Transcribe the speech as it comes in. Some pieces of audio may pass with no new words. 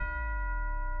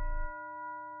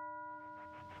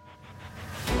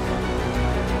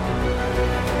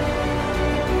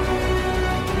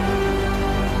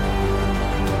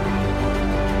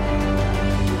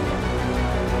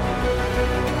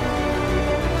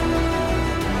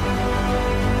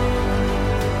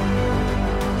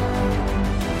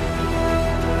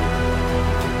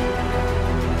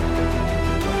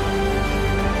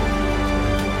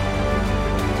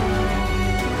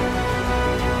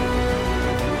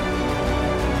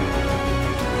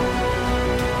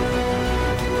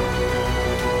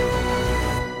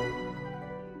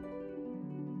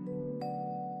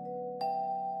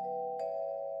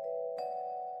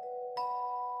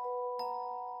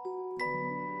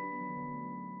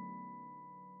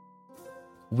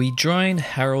We join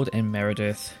Harold and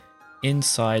Meredith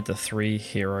inside the Three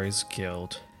Heroes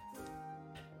Guild.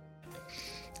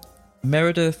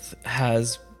 Meredith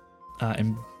has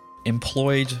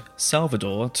employed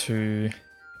Salvador to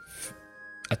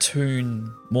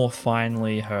attune more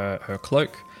finely her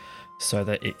cloak so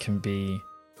that it can be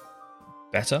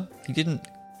better. He didn't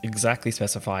exactly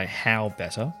specify how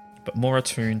better, but more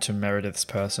attuned to Meredith's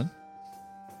person.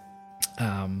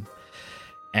 And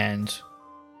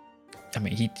I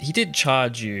mean, he did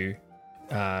charge you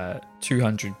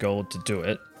 200 gold to do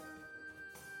it.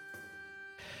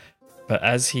 But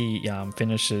as he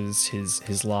finishes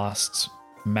his last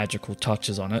magical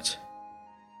touches on it,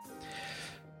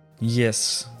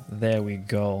 yes, there we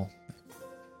go.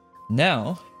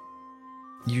 Now,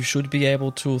 you should be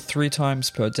able to 3 times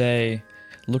per day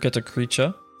look at a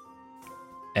creature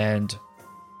and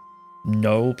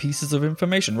know pieces of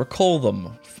information, recall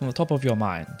them from the top of your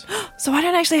mind. So I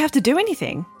don't actually have to do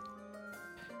anything?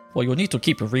 Well, you'll need to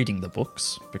keep reading the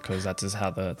books, because that is how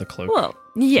the cloak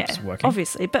keeps working.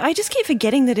 Obviously, but I just keep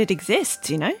forgetting that it exists,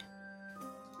 you know?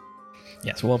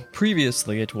 Yes, well,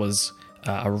 previously it was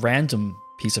a random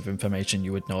piece of information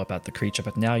you would know about the creature,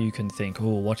 but now you can think,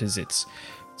 what is its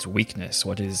weakness?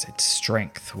 What is its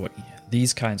strength? What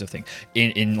these kinds of things.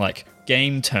 In like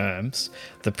game terms,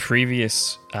 the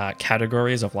previous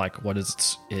categories of like what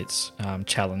is its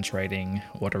challenge rating,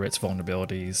 what are its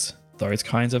vulnerabilities, those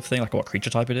kinds of things, like what creature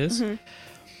type it is. Mm-hmm.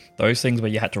 Those things where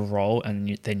you had to roll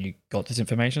and then you got this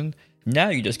information. Now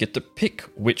you just get to pick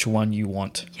which one you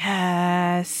want.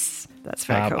 Yes, that's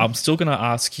very cool. I'm still going to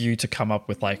ask you to come up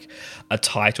with like a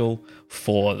title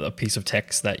for a piece of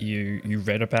text that you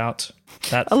read about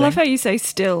that I love how you say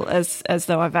still as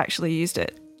though I've actually used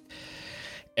it.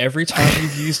 Every time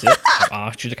you've used it, I've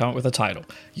asked you to come up with a title.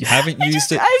 You haven't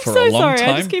used it for so a long sorry. time.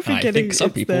 I just keep forgetting I think some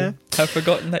people have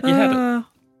forgotten that you had it.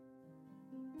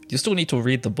 You still need to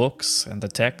read the books and the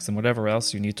text and whatever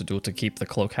else you need to do to keep the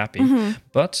cloak happy. Mm-hmm.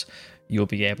 But you'll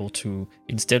be able to,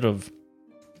 instead of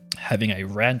having a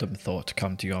random thought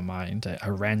come to your mind,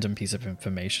 a random piece of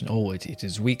information, it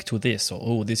is weak to this,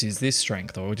 or this is this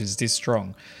strength, or it is this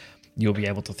strong, you'll be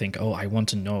able to think, I want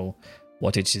to know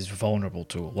what it is vulnerable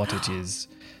to, what it is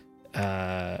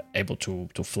able to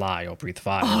fly or breathe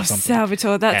fire or something.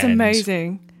 Salvatore, that's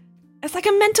amazing. It's like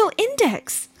a mental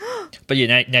index. But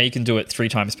yeah, now you can do it 3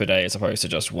 times per day as opposed to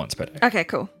just once per day. Okay,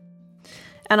 cool.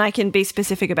 And I can be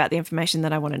specific about the information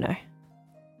that I want to know.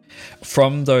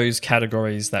 From those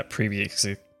categories that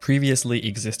previously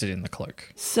existed in the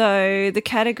cloak. So the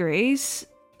categories...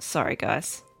 Sorry,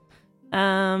 guys.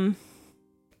 I'm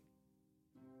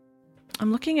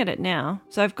looking at it now.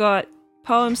 So I've got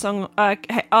poem, song...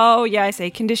 I see.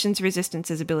 Conditions,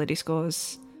 resistances, ability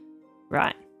scores.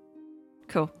 Right.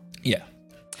 Cool. Yeah.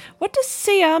 What does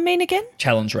CR mean again?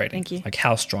 Challenge rating. Thank you. Like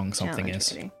how strong something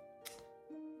is. Rating.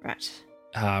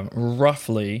 Right.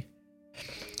 Roughly,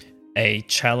 a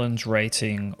challenge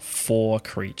rating for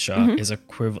creature is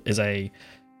a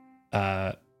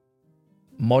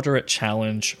moderate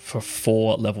challenge for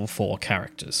 4 level 4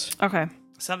 characters. Okay.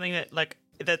 Something that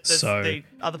the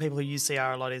other people who use CR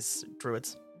a lot is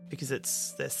druids, because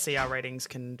their CR ratings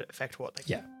can affect what they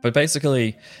can. Yeah, but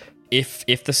basically, if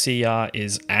the CR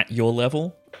is at your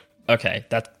level, okay,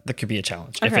 that could be a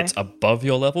challenge. Okay. If it's above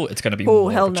your level, it's going to be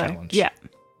more of a challenge. Yeah.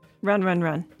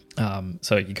 Run.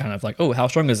 So you kind of like, how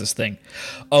strong is this thing?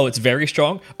 It's very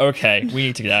strong. Okay, we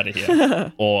need to get out of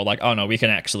here. Or like, no, we can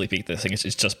actually beat this thing. It's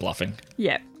just bluffing.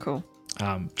 Yeah, cool.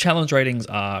 Challenge ratings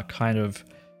are kind of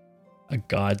a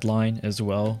guideline as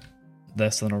well,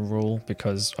 less than a rule,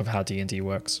 because of how D&D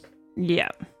works. Yeah.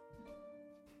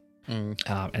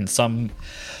 And some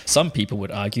people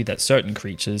would argue that certain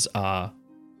creatures are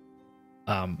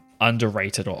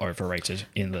underrated or overrated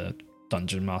in the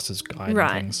Dungeon Master's Guide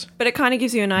and things. But it kind of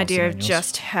gives you an idea of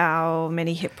just how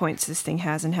many hit points this thing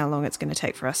has and how long it's going to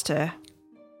take for us to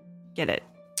get it.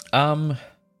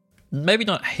 Maybe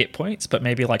not hit points, but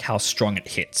maybe like how strong it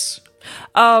hits.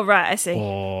 Oh, right, I see.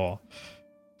 Or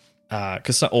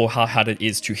how hard it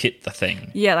is to hit the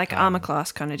thing. Yeah, like armor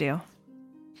class kind of deal.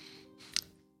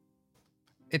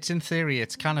 It's in theory,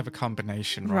 it's kind of a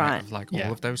combination, right? Of like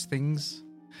all of those things.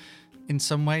 In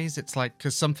some ways, it's like,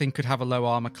 because something could have a low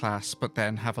armor class, but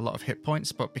then have a lot of hit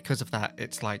points. But because of that,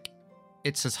 it's like,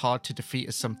 it's as hard to defeat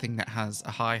as something that has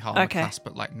a high armor class,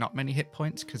 but like not many hit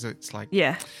points, because it's like,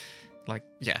 it's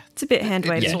a bit hand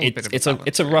wavy.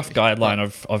 It's a rough guideline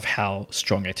of how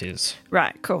strong it is.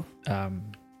 Right, cool.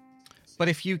 But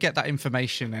if you get that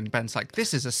information and Ben's like,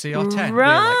 this is a CR10, Run! we're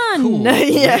like, cool,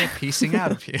 we're piecing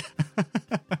out of here.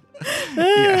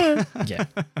 Yeah.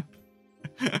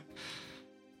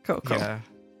 Cool. Yeah.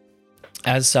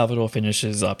 As Salvador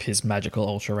finishes up his magical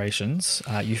alterations,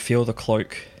 you feel the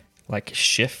cloak like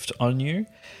shift on you,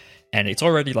 and it's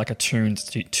already like attuned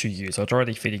to you, so it's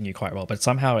already fitting you quite well, but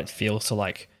somehow it feels to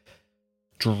like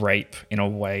drape in a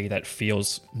way that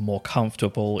feels more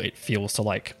comfortable. It feels to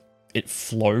like it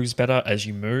flows better as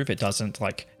you move. It doesn't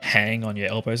like hang on your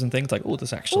elbows and things. Like, oh,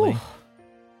 this actually... Ooh,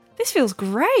 this feels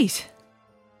great.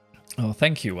 Oh,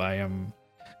 thank you. I'm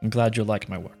glad you like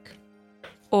my work.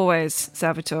 Always,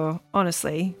 Salvatore.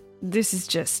 Honestly, this is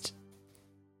just...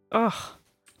 Oh,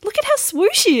 look at how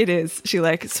swooshy it is. She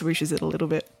like swooshes it a little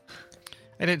bit.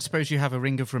 I don't suppose you have a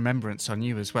ring of remembrance on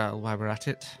you as well while we're at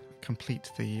it?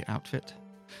 Complete the outfit?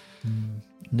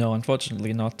 No,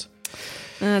 unfortunately not.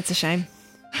 That's a shame.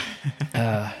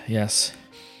 Yes.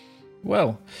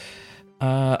 Well,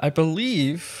 I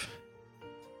believe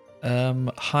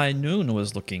High Noon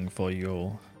was looking for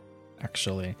you,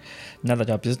 actually. Now that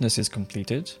our business is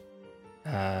completed,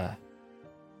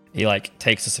 he like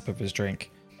takes a sip of his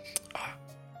drink.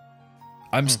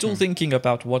 I'm still thinking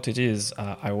about what it is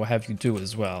I will have you do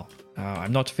as well.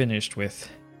 I'm not finished with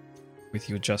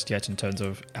you just yet in terms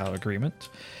of our agreement.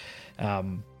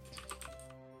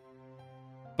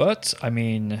 But, I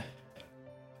mean,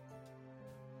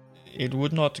 it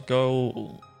would not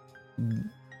go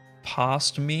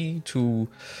past me to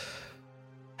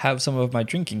have some of my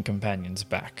drinking companions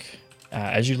back.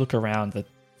 As you look around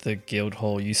the guild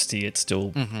hall, you see it's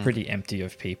still pretty empty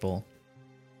of people.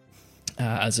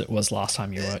 As it was last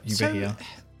time you were here.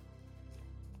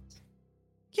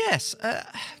 Yes,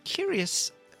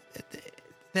 curious.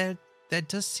 There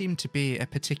does seem to be a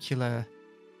particular.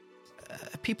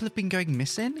 People have been going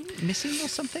missing or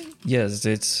something. Yes,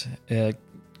 it's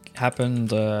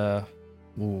happened. A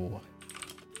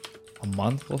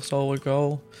month or so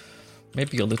ago,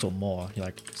 maybe a little more. He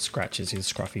like scratches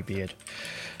his scruffy beard.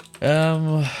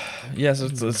 Yes,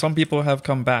 some people have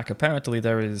come back. Apparently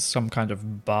there is some kind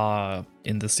of bar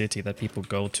in the city that people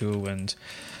go to and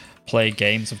play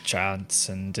games of chance,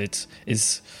 and it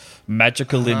is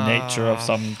magical in nature of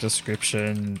some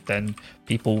description. Then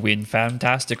people win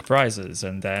fantastic prizes,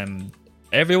 and then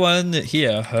everyone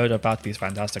here heard about these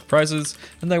fantastic prizes,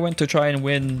 and they went to try and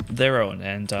win their own,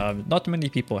 and not many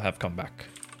people have come back.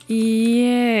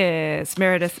 Yes,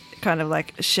 Meredith kind of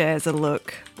like shares a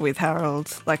look with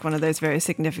Harold, like one of those very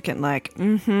significant, like,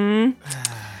 I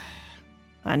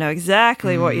know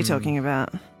exactly what you're talking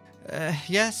about.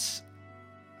 Yes,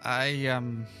 I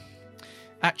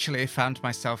actually found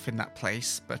myself in that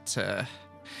place, but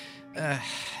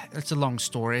it's a long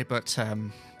story, but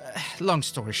long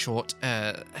story short,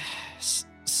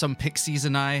 some pixies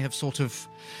and I have sort of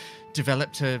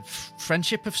developed a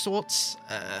friendship of sorts.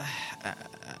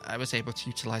 I was able to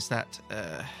utilize that.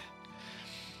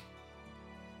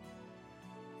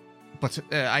 But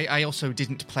I also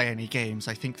didn't play any games.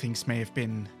 I think things may have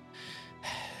been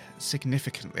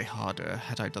significantly harder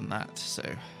had I done that, so...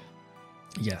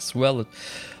 Yes, well,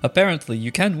 apparently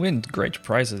you can win great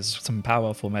prizes, some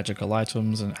powerful magical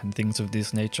items and things of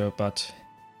this nature, but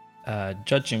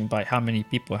judging by how many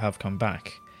people have come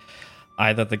back,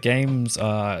 either the games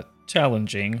are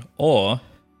challenging or,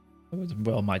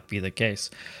 well, might be the case,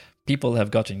 people have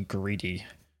gotten greedy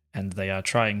and they are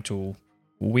trying to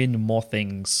win more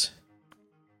things,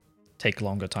 take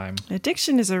longer time.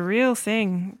 Addiction is a real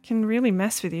thing. It can really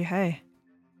mess with you, hey?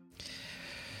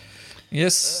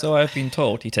 Yes, so I've been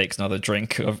told. He takes another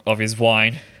drink of his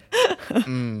wine.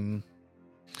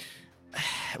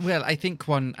 Well, I think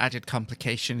one added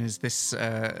complication is this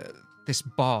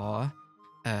bar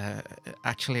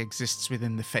actually exists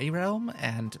within the Fey realm,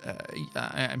 and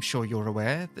I'm sure you're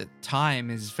aware that time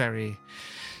is very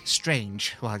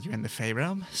strange while you're in the Fey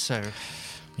realm, so...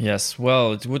 Yes,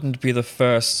 well, it wouldn't be the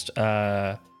first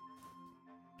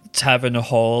tavern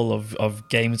hall of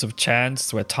games of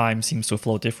chance where time seems to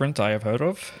flow different I have heard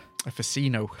of. A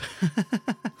casino.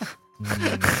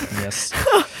 Yes.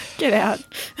 Get out.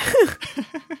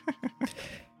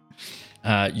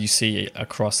 You see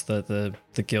across the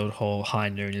guild hall, High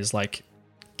Noon is like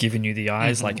giving you the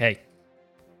eyes, like, hey,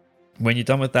 when you're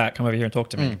done with that, come over here and talk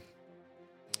to me.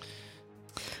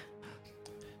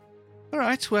 All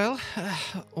right, well,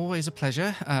 always a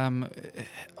pleasure.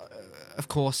 Of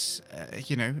course,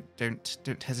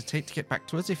 don't hesitate to get back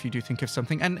to us if you do think of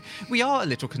something. And we are a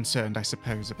little concerned, I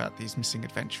suppose, about these missing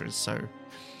adventurers, so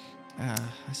I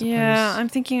suppose... Yeah, I'm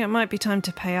thinking it might be time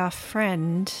to pay our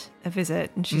friend a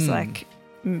visit. And she's like,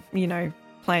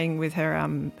 playing with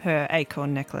her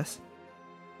acorn necklace.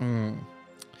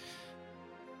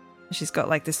 She's got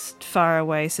like this far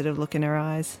away sort of look in her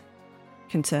eyes,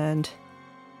 concerned.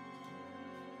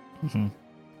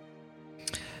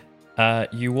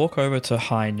 You walk over to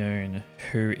High Noon,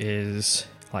 who is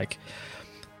like...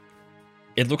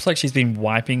 It looks like she's been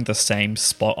wiping the same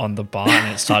spot on the bar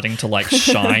and it's starting to like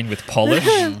shine with polish.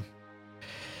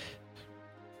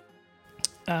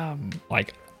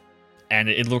 And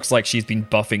it looks like she's been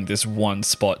buffing this one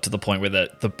spot to the point where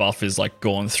the buff is like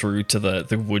gone through to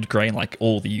the wood grain, like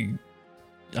all the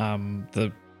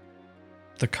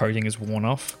coating is worn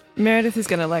off. Meredith is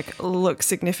going to like look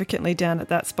significantly down at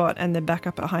that spot and then back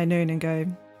up at High Noon and go,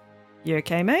 "You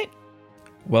okay, mate?"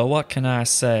 Well, what can I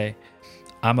say?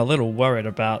 I'm a little worried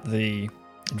about the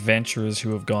adventurers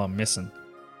who have gone missing.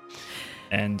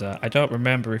 And I don't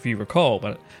remember if you recall,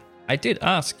 but I did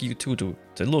ask you two to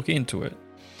look into it.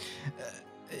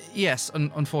 Yes,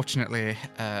 unfortunately,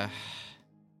 a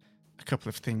couple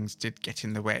of things did get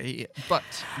in the way, but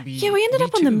we ended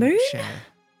up on the moon?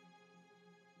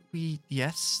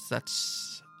 Yes,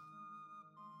 that's...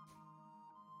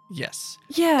 Yes.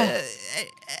 Yeah.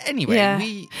 Anyway, Yeah.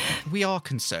 we are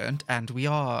concerned and we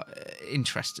are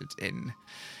interested in,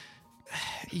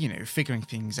 figuring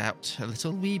things out a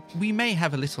little. We may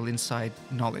have a little inside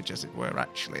knowledge, as it were,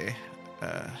 actually,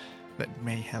 that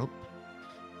may help.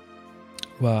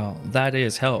 Well, that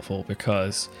is helpful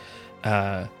because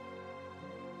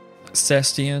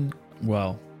Cestian,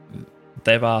 well,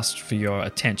 they've asked for your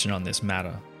attention on this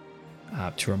matter.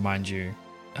 To remind you,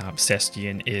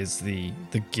 Cestian is the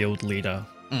guild leader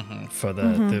for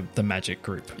the magic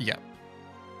group. Yeah.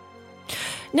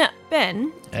 Now,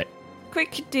 Ben,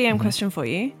 quick DM question for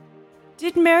you.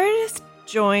 Did Meredith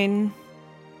join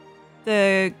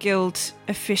the guild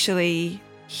officially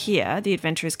here, the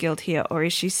Adventurers Guild here, or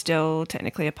is she still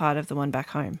technically a part of the one back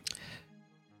home?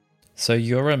 So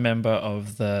you're a member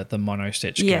of the Mono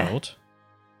Stitch Guild.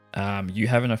 You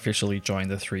haven't officially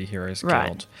joined the Three Heroes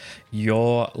Guild.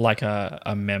 You're like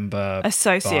a member,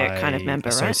 associate kind of member,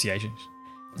 association.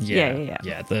 Right?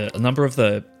 Yeah. A number of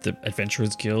the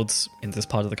adventurers guilds in this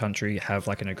part of the country have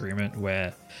like an agreement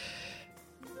where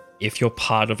if you're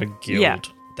part of a guild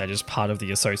that is part of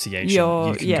the association,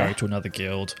 you can go to another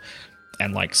guild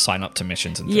and like sign up to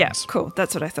missions and things. Yeah, cool.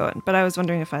 That's what I thought. But I was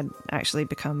wondering if I'd actually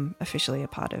become officially a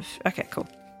part of... Okay, cool.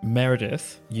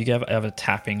 Meredith, you have a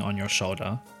tapping on your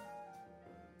shoulder.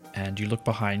 And you look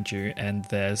behind you, and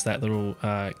there's that little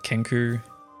Kenku,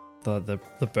 the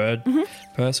bird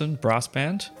person, brass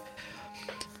band.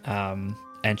 And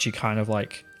she kind of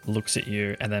like looks at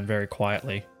you, and then very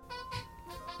quietly,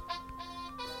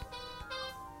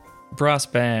 brass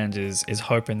band is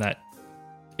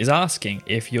asking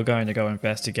if you're going to go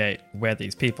investigate where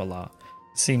these people are.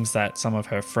 It seems that some of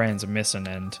her friends are missing,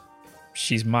 and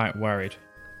she's might worried.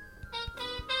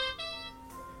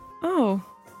 Oh.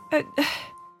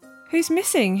 Who's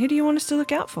missing? Who do you want us to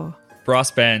look out for?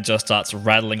 Brass band just starts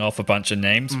rattling off a bunch of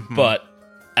names, but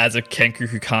as a Kenku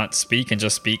who can't speak and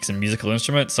just speaks in musical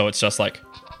instruments, so it's just like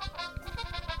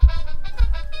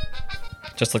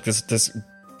this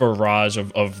barrage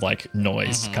of like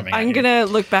noise coming out. I'm gonna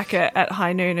look back at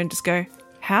High Noon and just go,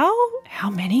 how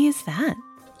many is that?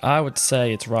 I would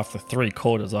say it's roughly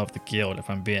 3/4 of the guild, if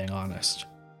I'm being honest.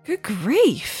 Good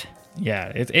grief.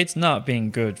 Yeah, it's not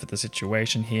being good for the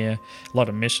situation here. A lot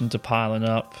of missions are piling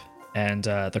up, and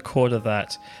the quarter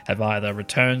that have either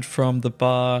returned from the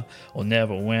bar or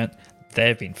never went,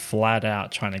 they've been flat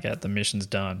out trying to get the missions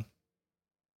done.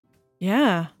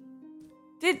 Yeah.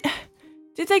 Did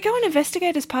they go and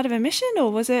investigate as part of a mission,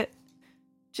 or was it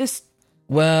just...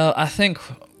 Well, I think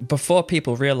before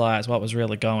people realized what was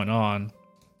really going on,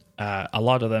 a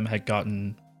lot of them had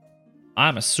gotten,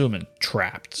 I'm assuming,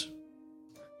 trapped.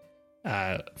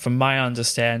 From my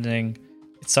understanding,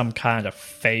 it's some kind of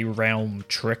Fey Realm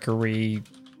trickery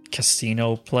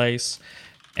casino place,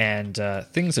 and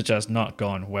things are just not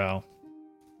going well.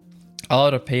 A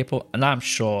lot of people, and I'm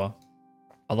sure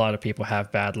a lot of people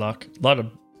have bad luck. A lot of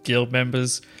guild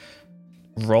members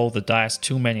roll the dice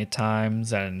too many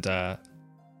times, and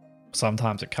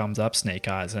sometimes it comes up snake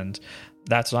eyes, and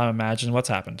that's what I imagine what's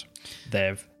happened.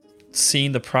 They've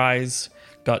seen the prize,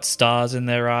 got stars in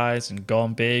their eyes, and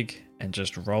gone big, and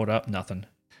just rolled up nothing.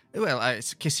 Well,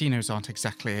 casinos aren't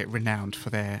exactly renowned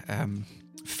for their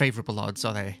favourable odds,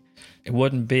 are they? It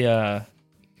wouldn't be a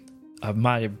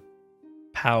mighty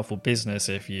powerful business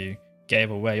if you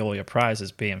gave away all your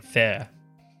prizes being fair.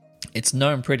 It's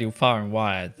known pretty far and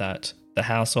wide that the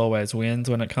house always wins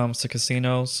when it comes to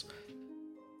casinos.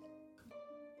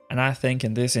 And I think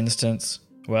in this instance,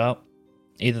 well,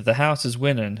 either the house is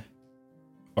winning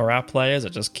or our players are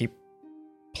just keep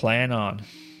playing on,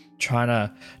 trying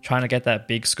to get that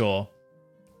big score.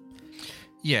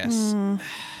 Yes.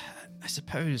 I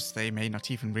suppose they may not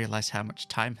even realize how much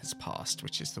time has passed,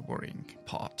 which is the worrying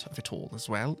part of it all as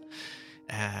well.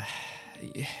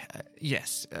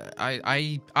 Yes,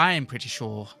 I am pretty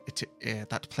sure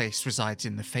that place resides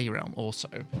in the Fey realm also,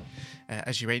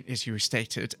 as you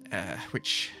stated,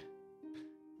 which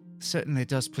certainly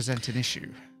does present an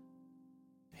issue.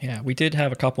 Yeah, we did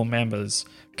have a couple members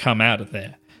come out of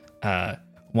there.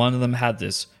 One of them had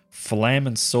this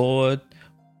flaming sword.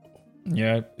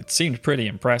 It seemed pretty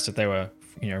impressive. They were,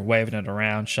 waving it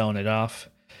around, showing it off.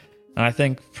 And I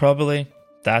think probably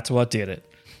that's what did it.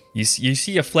 You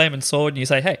see a flaming sword and you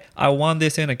say, hey, I won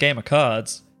this in a game of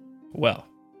cards. Well,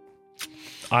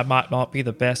 I might not be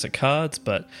the best at cards,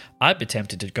 but I'd be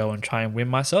tempted to go and try and win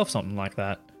myself something like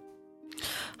that.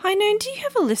 Hi, Noon, do you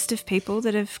have a list of people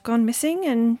that have gone missing?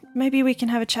 And maybe we can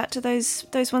have a chat to those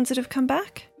ones that have come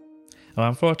back? Well,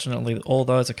 unfortunately, all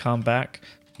those that come back,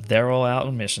 they're all out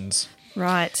on missions.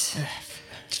 Right.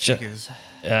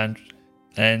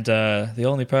 And the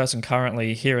only person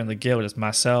currently here in the guild is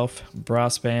myself,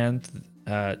 Brass Band,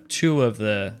 two of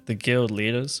the guild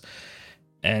leaders,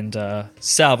 and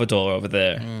Salvador over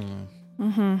there.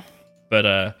 Mm-hmm.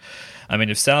 But,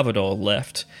 if Salvador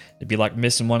left, it'd be like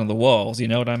missing one of the walls, you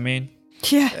know what I mean?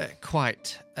 Yeah.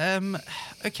 Quite.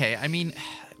 Okay,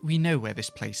 we know where this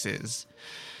place is.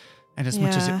 And as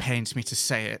much as it pains me to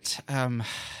say it,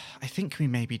 I think we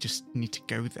maybe just need to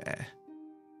go there.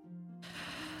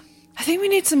 I think we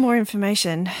need some more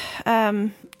information.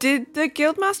 Did the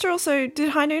guildmaster did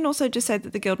High Noon also just say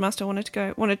that the guildmaster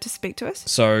wanted to speak to us?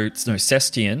 So,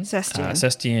 Sestian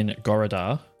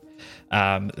Goradar,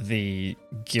 the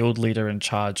guild leader in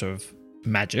charge of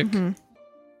magic,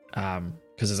 because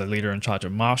there's a leader in charge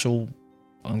of martial,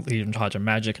 a leader in charge of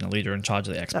magic, and a leader in charge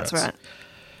of the experts. That's right.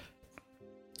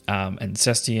 And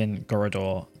Sestian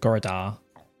Goradar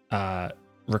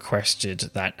requested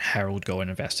that Harold go and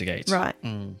investigate. Right.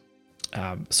 And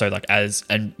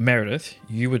Meredith,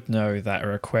 you would know that a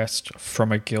request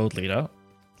from a guild leader,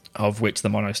 of which the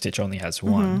Mono Stitch only has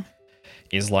one,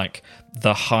 is like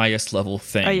the highest level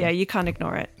thing. Oh yeah, you can't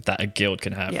ignore it. That a guild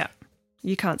can have. Yeah,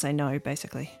 you can't say no,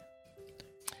 basically.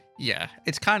 Yeah,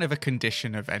 it's kind of a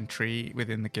condition of entry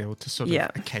within the guild to sort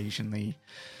of occasionally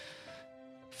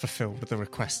fulfill the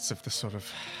requests of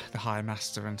the High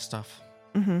Master and stuff.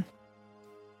 Mm-hmm.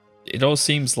 It all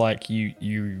seems like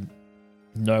you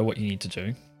know what you need to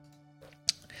do.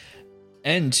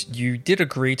 And you did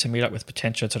agree to meet up with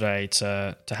Potentia today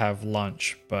to have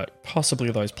lunch, but possibly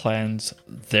those plans,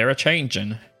 they're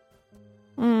a-changing.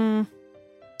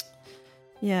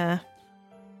 Yeah.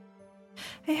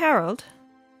 Hey, Harold.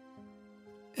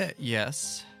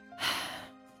 Yes?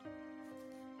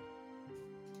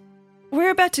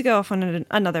 We're about to go off on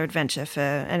another adventure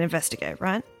and investigate,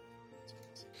 right?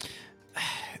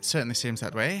 It certainly seems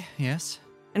that way, yes.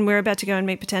 And we're about to go and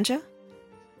meet Potentia?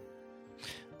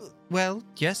 Well,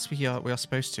 yes, we are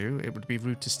supposed to. It would be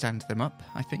rude to stand them up,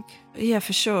 I think. Yeah,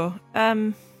 for sure.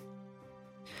 I'm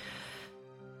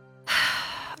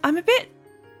a bit...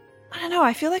 I don't know,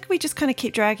 I feel like we just kind of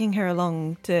keep dragging her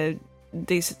along to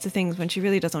these sorts of things when she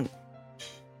really doesn't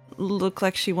look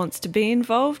like she wants to be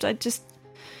involved.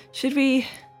 Should we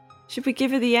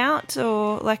give her the out,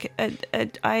 or like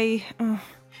I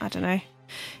don't know.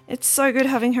 It's so good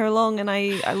having her along, and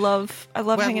I love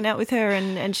hanging out with her,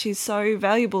 and she's so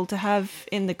valuable to have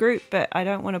in the group, but I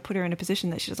don't want to put her in a position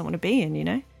that she doesn't want to be in, you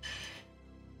know?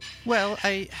 Well,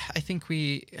 I think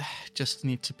we just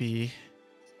need to be...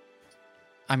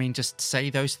 just say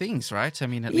those things, right? At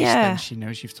least then she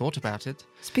knows you've thought about it.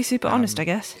 Just be super honest, I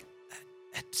guess.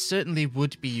 It certainly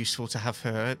would be useful to have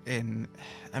her in...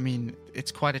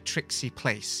 it's quite a tricksy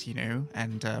place,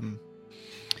 and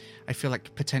I feel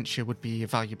like Potentia would be a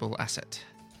valuable asset.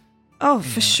 Oh,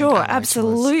 for sure,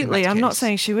 absolutely. I'm not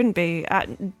saying she wouldn't be.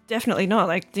 Definitely not.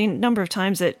 Like, the number of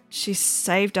times that she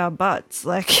saved our butts,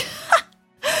 like...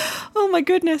 oh my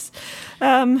goodness.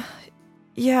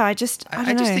 Yeah, I just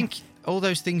think all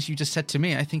those things you just said to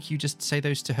me, I think you just say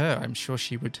those to her. I'm sure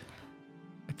she would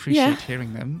appreciate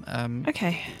hearing them.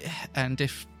 Okay. And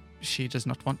if she does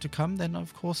not want to come, then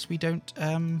of course we don't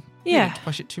really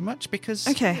push it too much, because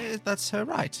that's her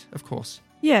right, of course.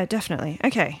 Yeah, definitely.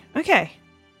 Okay.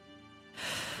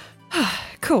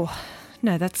 Cool.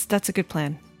 No, that's a good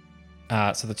plan.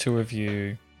 So the two of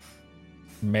you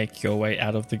make your way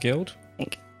out of the guild?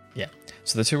 Yeah.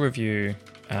 So the two of you,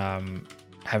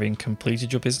 having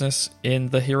completed your business in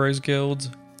the Heroes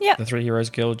Guild, the Three Heroes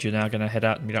Guild, you're now going to head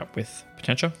out and meet up with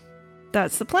Potentia?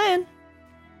 That's the plan.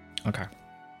 Okay.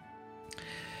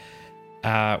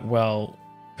 Well,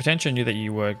 Potentia knew that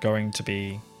you were going to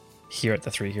be here at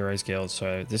the Three Heroes Guild,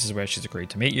 so this is where she's agreed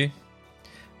to meet you.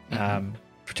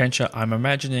 Potentia, I'm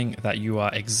imagining that you are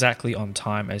exactly on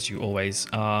time as you always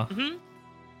are. Mm-hmm.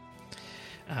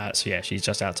 So yeah, she's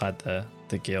just outside the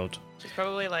guild. She's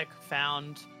probably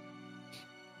found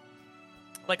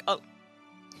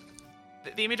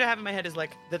the image I have in my head is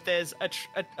that there's a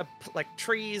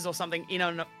trees or something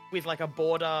with a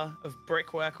border of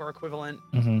brickwork or equivalent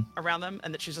around them,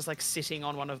 and that she's just sitting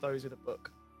on one of those with a book.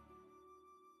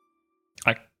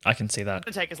 I can see that. It's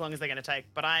going to take as long as they're going to take,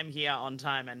 but I'm here on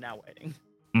time and now waiting.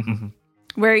 Mm-hmm.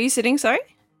 Where are you sitting, sorry?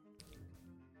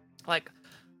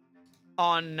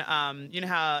 On, you know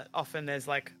how often there's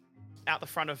out the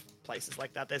front of places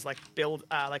like that, there's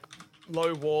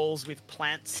low walls with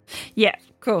plants. Yeah,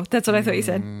 cool. That's what I thought you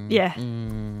said. Yeah.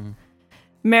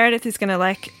 Meredith is going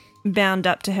to bound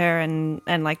up to her and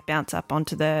bounce up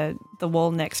onto the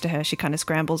wall next to her. She kind of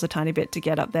scrambles a tiny bit to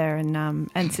get up there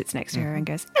and sits next to her and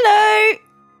goes, "Hello."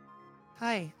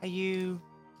 Hi, are you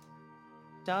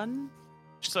done?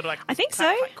 Just sort of I think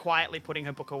so. Quietly putting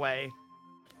her book away.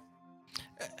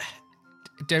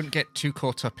 Don't get too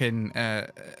caught up in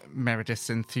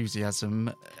Meredith's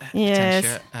enthusiasm.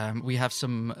 Yes. Potentia. We have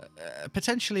some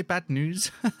potentially bad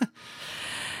news.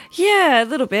 Yeah, a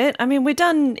little bit. I mean, we're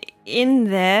done in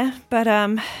there, but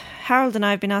Harold and I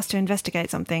have been asked to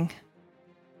investigate something.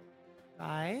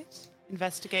 Right.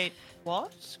 Investigate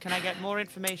what? Can I get more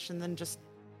information than just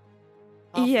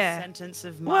half a sentence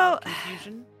of mild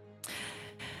confusion?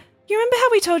 You remember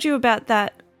how we told you about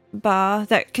that bar,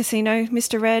 that casino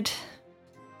Mr. Red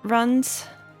runs?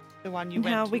 The one you and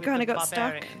went how to we with kind of the got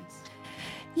barbarians. stuck?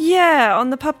 Yeah, on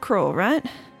the pub crawl, right?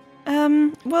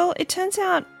 Well, it turns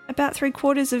out about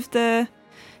 3/4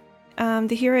 of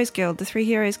the Heroes Guild, the 3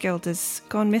 Heroes Guild, has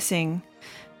gone missing.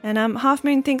 And Half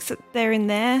Moon thinks that they're in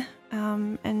there.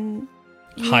 And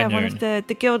High one Noon. of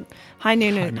the guild High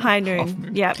Noon.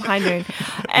 Yep, High Noon.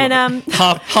 And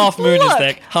Half Moon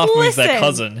is their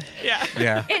cousin. Yeah.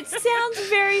 Yeah. It sounds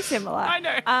very similar. I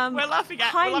know. We're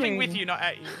laughing with you, not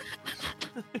at you.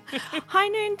 High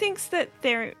Noon thinks that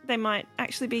they might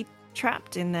actually be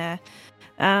trapped in there.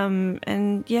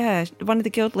 And yeah, one of the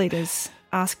guild leaders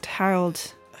asked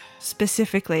Harold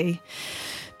specifically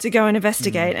to go and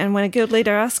investigate. And when a guild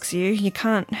leader asks you, you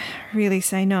can't really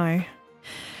say no.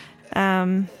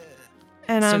 So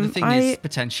the thing is,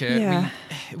 Potentia,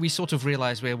 we sort of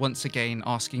realise we're once again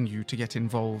asking you to get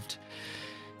involved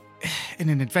in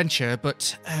an adventure,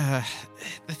 but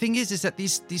the thing is that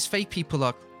these Fae people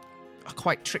are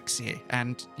quite tricksy,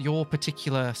 and your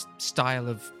particular style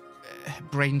of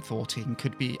brain thoughting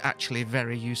could be actually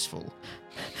very useful.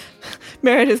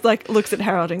 Meredith looks at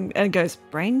Harold and goes,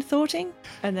 "Brain thoughting?"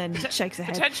 and then shakes her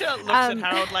head. Potentia looks at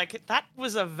Harold that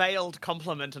was a veiled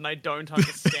compliment and I don't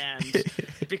understand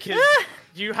because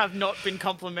you have not been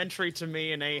complimentary to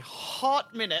me in a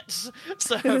hot minute.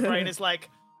 So her brain is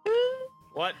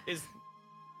what is...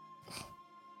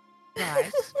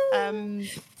 Right.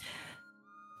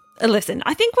 Listen,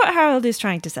 I think what Harold is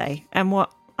trying to say, and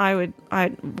what I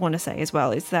want to say as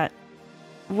well, is that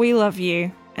we love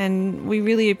you and we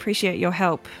really appreciate your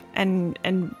help, and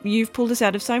you've pulled us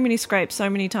out of so many scrapes so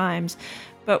many times,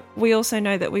 but we also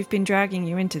know that we've been dragging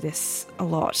you into this a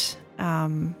lot,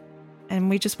 and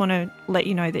we just want to let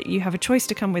you know that you have a choice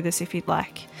to come with us if you'd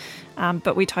like,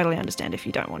 but we totally understand if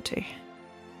you don't want to.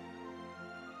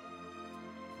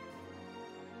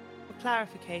 For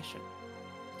clarification,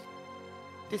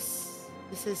 this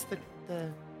is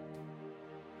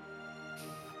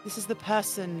the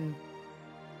person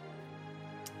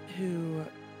who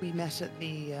we met at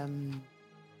the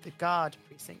guard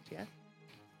precinct, yeah?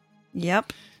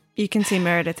 Yep. You can see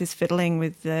Meredith is fiddling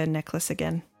with the necklace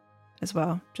again as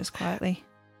well, just quietly.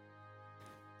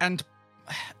 And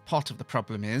part of the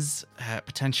problem is,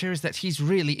 Potentia, is that he's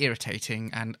really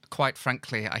irritating, and quite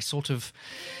frankly, I sort of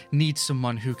need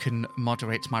someone who can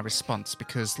moderate my response,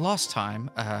 because last time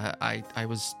I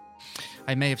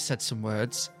may have said some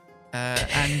words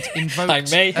and invoked... I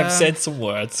may have said some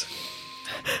words.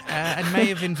 And may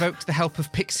have invoked the help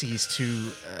of pixies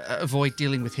to avoid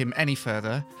dealing with him any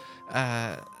further.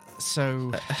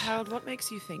 Harold, what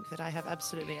makes you think that I have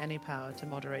absolutely any power to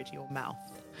moderate your mouth?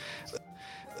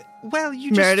 Well,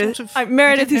 you just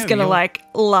Meredith is going to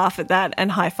laugh at that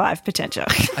and high five Potentia.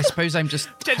 I suppose I'm just...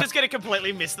 Potentia's going to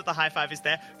completely miss that the high five is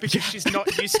there because she's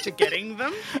not used to getting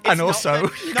them. And also...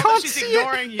 Not that she's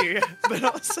ignoring you, but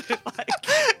also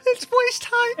it's voice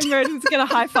time. And Meredith's going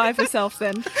to high five herself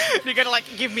then. You're going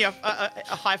to give me a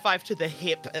high five to the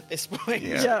hip at this point.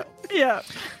 Yeah.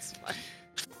 It's fine.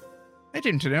 I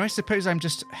don't know. I suppose I'm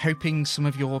just hoping some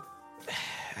of your...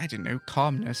 I don't know,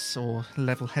 calmness or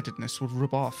level-headedness will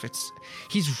rub off.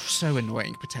 He's so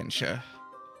annoying, Potentia.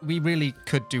 we really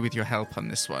could do with your help on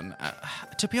this one.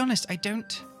 To be honest, I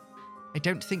don't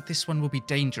think this one will be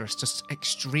dangerous, just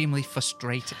extremely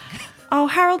frustrating. Oh,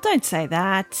 Harold, don't say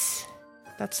that.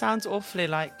 That sounds awfully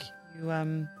like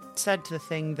you said the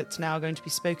thing that's now going to be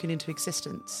spoken into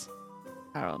existence.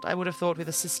 Harold, I would have thought with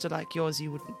a sister like yours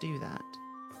you wouldn't do that.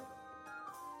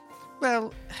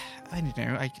 Well, I don't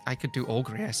know. I could do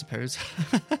augury, I suppose.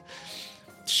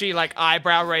 She,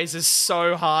 eyebrow raises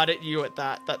so hard at you at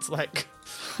that. That's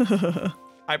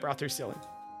eyebrow through ceiling.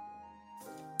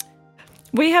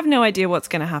 We have no idea what's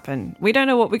going to happen. We don't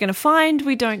know what we're going to find.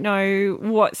 We don't know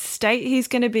what state he's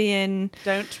going to be in.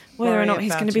 Whether or not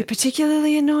he's going to be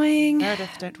particularly annoying.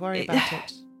 Meredith, don't worry about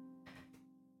it.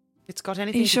 It's got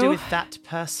anything to do with that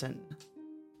person.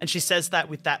 And she says that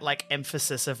with that,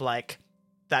 emphasis of,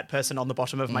 that person on the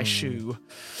bottom of my shoe.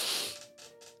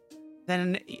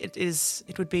 Then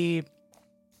it would be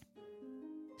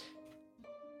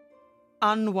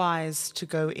unwise to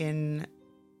go in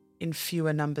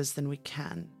fewer numbers than we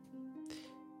can.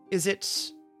 Is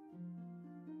it?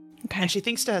 Okay. And she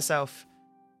thinks to herself,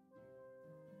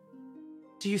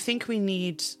 do you think we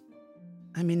need,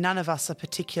 none of us are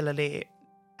particularly,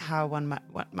 how one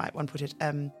might put it,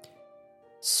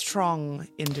 strong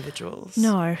individuals.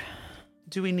 No.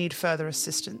 Do we need further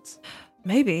assistance?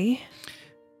 Maybe.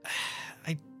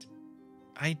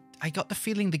 I got the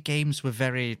feeling the games were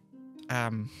very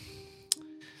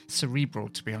cerebral,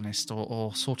 to be honest,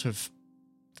 or sort of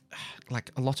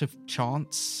a lot of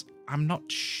chance. I'm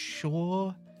not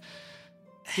sure.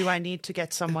 Do I need to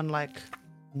get someone like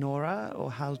Nora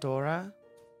or Haldora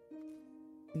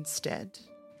instead?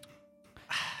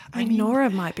 I mean,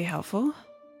 Nora might be helpful.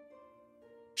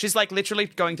 She's literally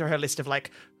going through her list of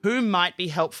who might be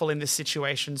helpful in this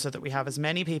situation so that we have as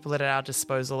many people at our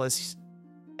disposal as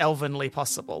elvenly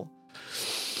possible.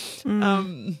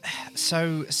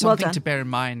 So something to bear in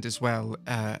mind as well,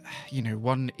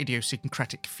 one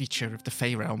idiosyncratic feature of the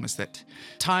Fey realm is that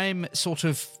time sort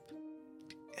of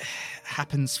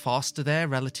happens faster there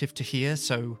relative to here,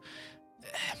 so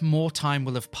more time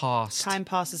will have passed. Time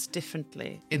passes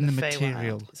differently in the Fey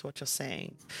material, world, is what you're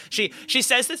saying. She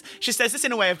says this. She says this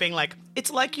in a way of being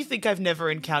it's like you think I've never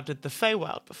encountered the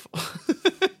Feywild before,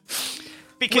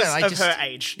 because of her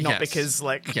age, not because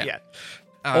yeah.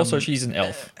 Also, she's an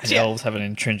elf, and elves have an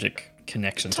intrinsic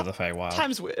connection to the Feywild.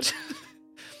 Time's weird.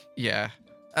 Yeah.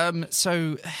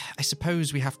 So I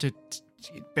suppose we have to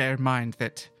bear in mind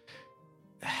that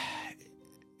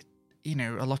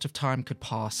a lot of time could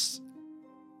pass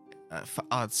for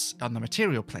us on the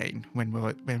material plane when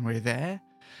we're there,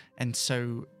 and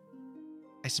so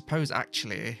I suppose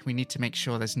actually we need to make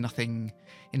sure there's nothing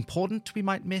important we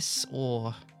might miss.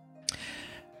 Or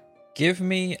give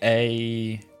me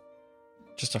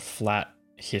just a flat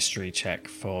history check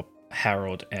for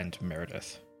Harold and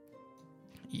Meredith.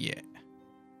 Yeah.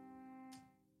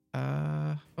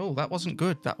 That wasn't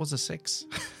good. That was a 6.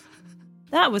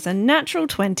 That was a natural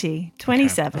 20.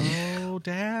 27. Okay. Oh,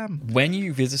 damn. When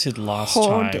you visited last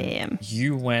time,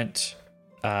 you went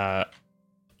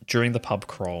during the pub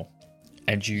crawl,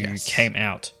 and you came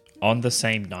out on the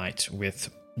same night with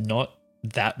not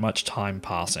that much time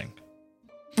passing.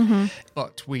 Mm-hmm.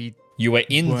 But you were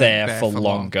in there for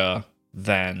longer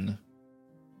than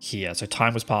here, so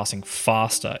time was passing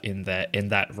faster in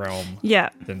that realm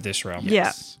than this realm.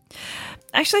 Yes. Yeah.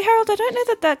 Actually, Harold, I don't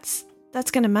know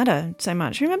that's going to matter so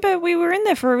much. Remember, we were in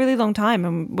there for a really long time,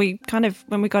 and we kind of,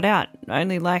 when we got out,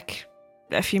 only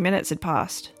a few minutes had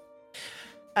passed.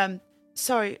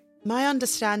 Sorry, my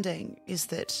understanding is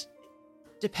that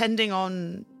depending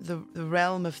on the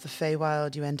realm of the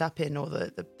Feywild you end up in, or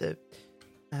the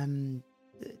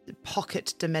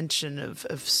pocket dimension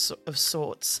of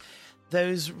sorts,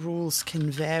 those rules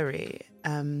can vary.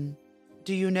 Do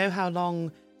you know how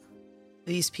long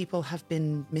these people have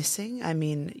been missing? I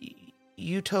mean,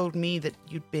 you told me that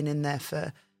you'd been in there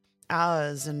for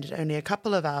hours, and only a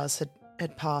couple of hours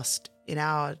had passed in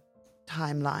our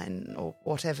timeline, or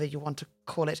whatever you want to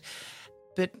call it.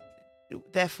 But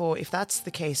therefore, if that's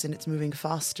the case and it's moving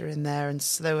faster in there and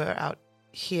slower out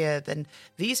here, then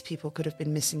these people could have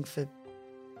been missing for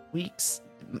weeks,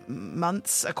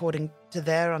 months, according to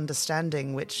their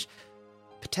understanding, which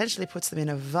potentially puts them in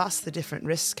a vastly different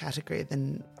risk category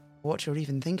than what you're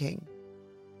even thinking.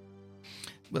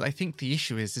 Well, I think the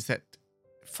issue is that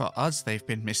for us, they've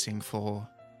been missing for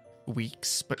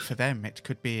weeks, but for them, it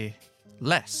could be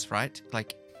less, right?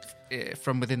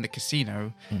 From within the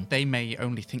casino, they may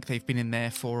only think they've been in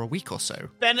there for a week or so.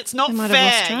 Ben, it's not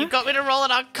fair. You got me to roll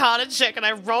an Arcana check, and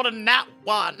I rolled a nat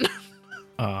 1.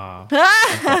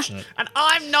 Unfortunate. And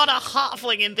I'm not a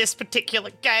halfling in this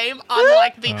particular game,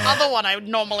 unlike the other one I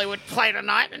normally would play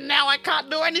tonight, and now I can't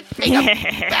do anything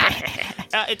about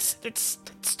it. It's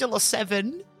still a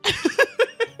 7.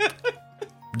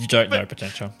 You don't know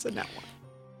Potentia. It's a nat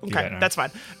 1. Okay, that's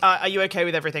fine. Are you okay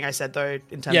with everything I said, though,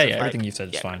 in terms of everything you've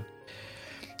said is fine.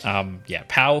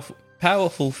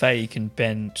 Powerful Fae can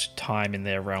bend time in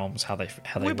their realms how they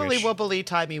Wibbly wish. wobbly,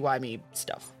 timey-wimey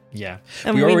stuff. Yeah.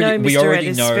 And we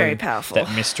already know very powerful. That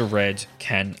Mr. Red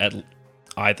can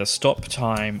either stop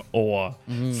time or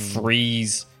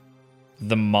freeze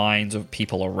the minds of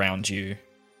people around you,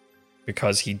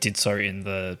 because he did so in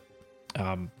the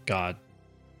guard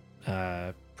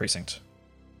precinct.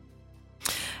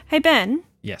 Hey, Ben.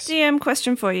 Yes. DM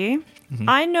question for you. Mm-hmm.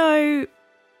 I know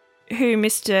who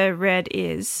Mr. Red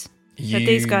is, but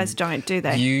these guys don't, do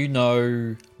they? You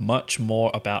know much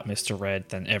more about Mr. Red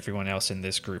than everyone else in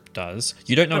this group does.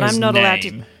 You don't know his name. Allowed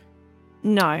to.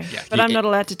 No, but I'm not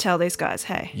allowed to tell these guys,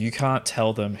 hey. You can't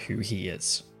tell them who he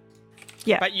is.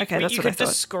 Yeah, but you, okay, that's you what I could thought.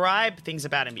 describe things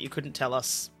about him, but you couldn't tell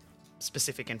us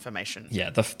specific information. Yeah,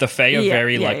 the Fae are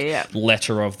very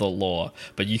letter of the law,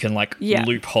 but you can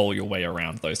loophole your way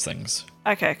around those things.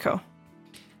 Okay, cool.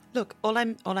 Look, all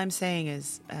I'm saying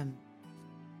is,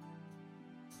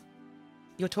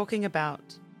 you're talking about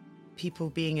people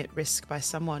being at risk by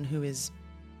someone who is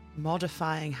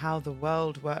modifying how the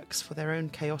world works for their own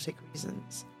chaotic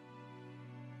reasons.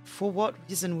 For what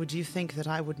reason would you think that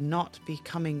I would not be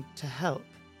coming to help?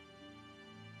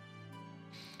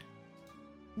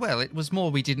 Well, it was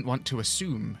more we didn't want to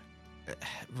assume,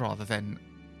 rather than,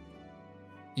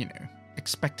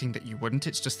 expecting that you wouldn't.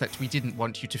 It's just that we didn't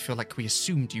want you to feel like we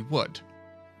assumed you would.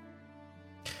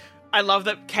 I love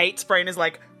that Kate's brain is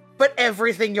like, but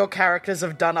everything your characters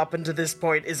have done up until this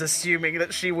point is assuming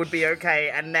that she would be okay,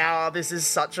 and now this is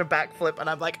such a backflip, and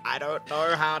I'm like, I don't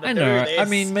know how to do this. I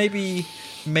mean,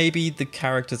 maybe the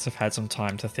characters have had some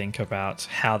time to think about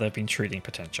how they've been treating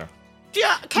Potentia.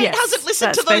 Yeah, Kate hasn't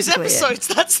listened to those episodes.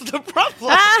 That's the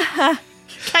problem.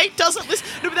 Kate doesn't listen.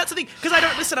 No, but that's the thing. Because I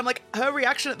don't listen. I'm like, her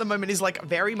reaction at the moment is like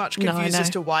very much confused as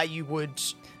to why you would.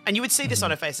 And you would see this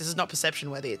on her face. This is not perception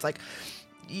worthy. It's like,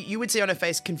 you would see on her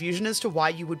face confusion as to why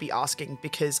you would be asking.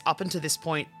 Because up until this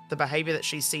point, the behavior that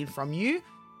she's seen from you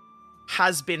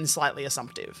has been slightly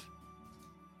assumptive.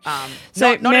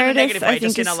 So not in a negative way, I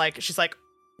just think in a like, she's like,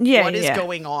 what is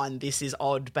going on? This is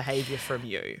odd behavior from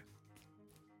you.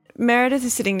 Meredith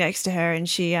is sitting next to her, and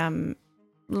she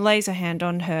lays a hand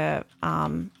on her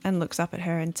arm and looks up at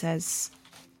her and says,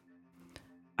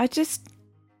 I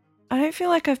don't feel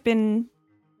like I've been,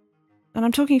 and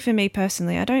I'm talking for me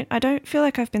personally, I don't feel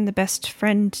like I've been the best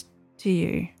friend to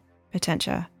you,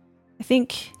 Potentia. I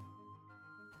think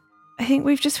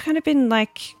we've just kind of been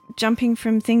like jumping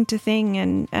from thing to thing,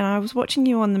 and I was watching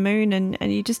you on the moon,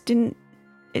 and you just didn't,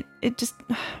 it just,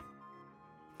 I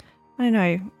don't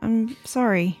know, I'm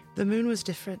sorry. The moon was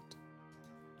different.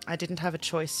 I didn't have a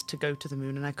choice to go to the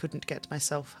moon, and I couldn't get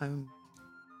myself home.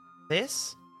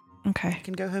 This? Okay. I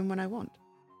can go home when I want.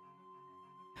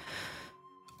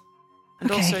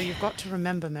 And also, you've got to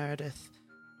remember, Meredith,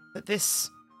 that this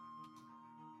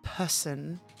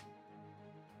person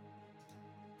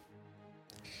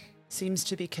seems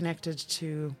to be connected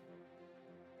to...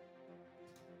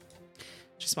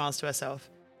 She smiles to herself.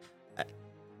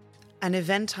 An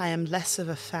event I am less of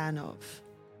a fan of,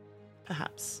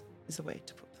 perhaps, is a way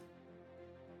to put that.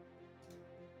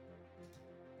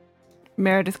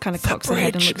 Meredith kind of cocks her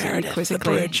head and looks at you quizzically.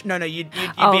 The bridge. No, you'd be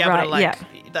able to like.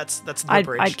 That's the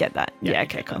bridge. I'd get that. Yeah.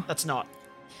 Okay. Cool. That's not.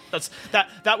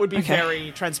 That would be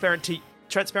very transparent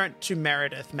to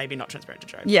Meredith. Maybe not transparent to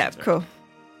Joe. Yeah. Cool.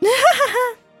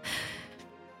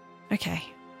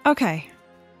 Okay.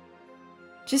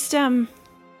 Just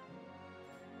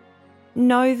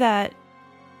know that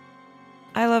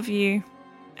I love you,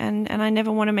 and I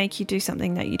never want to make you do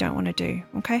something that you don't want to do.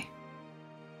 Okay.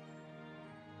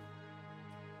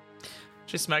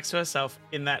 She smacks to herself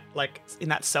in that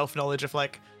self-knowledge of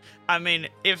like, I mean,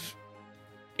 if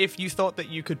you thought that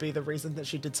you could be the reason that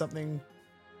she did something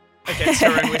against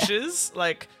her own wishes,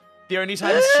 like the only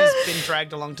times she's been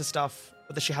dragged along to stuff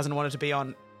that she hasn't wanted to be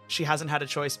on, she hasn't had a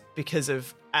choice because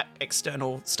of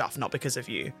external stuff, not because of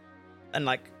you. And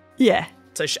like, yeah.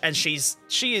 So she is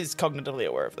cognitively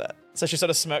aware of that. So she sort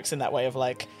of smirks in that way of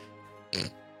like,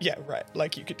 yeah, right.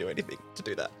 Like you could do anything to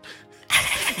do that.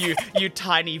 You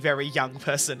tiny, very young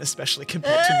person, especially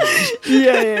compared to me.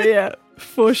 Yeah,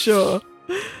 for sure.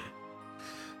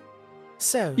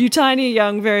 So you tiny,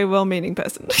 young, very well-meaning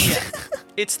person. Yeah,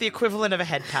 it's the equivalent of a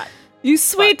head pat. You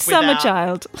sweet summer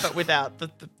child, but without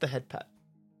the head pat.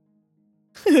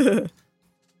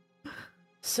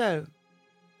 So,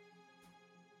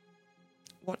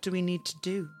 what do we need to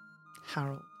do,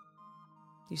 Harold?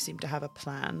 You seem to have a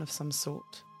plan of some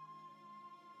sort.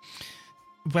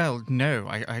 Well, no,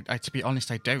 I to be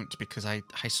honest, I don't, because I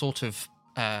sort of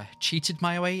cheated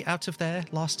my way out of there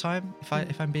last time,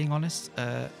 if I'm being honest.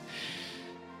 I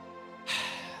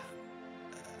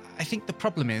think the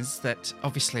problem is that,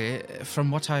 obviously,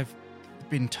 from what I've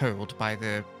been told by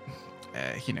the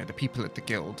people at the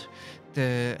guild,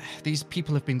 these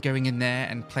people have been going in there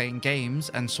and playing games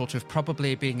and sort of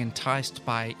probably being enticed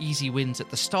by easy wins at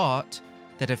the start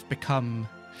that have become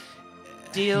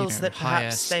deals that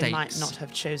perhaps they stakes. might not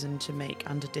have chosen to make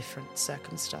under different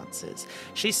circumstances.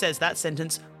 She says that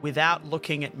sentence without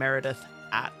looking at Meredith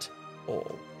at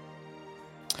all.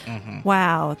 Mm-hmm.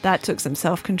 Wow, that took some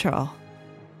self-control.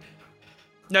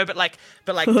 No, but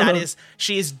that is,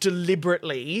 she is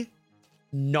deliberately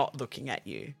not looking at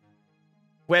you.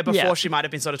 Where before she might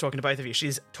have been sort of talking to both of you,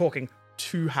 she's talking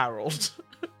to Harold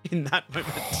in that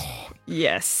moment.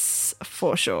 Yes,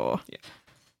 for sure. Yeah.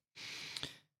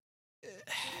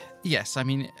 Yes, I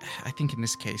mean, I think in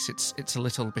this case it's a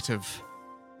little bit of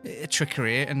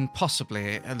trickery and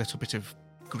possibly a little bit of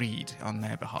greed on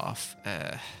their behalf.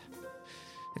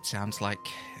 It sounds like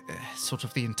sort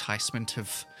of the enticement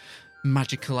of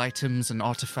magical items and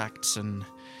artifacts and,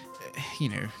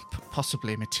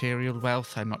 possibly material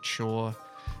wealth, I'm not sure.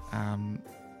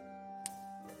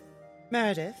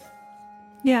 Meredith,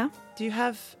 Yeah. do you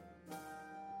have...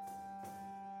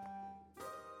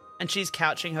 And she's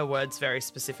couching her words very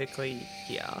specifically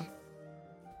here.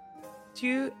 Do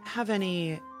you have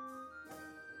any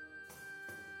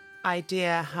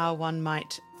idea how one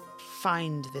might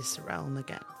find this realm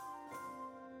again?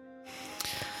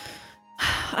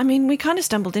 I mean, we kind of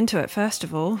stumbled into it, first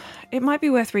of all. It might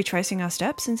be worth retracing our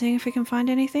steps and seeing if we can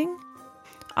find anything.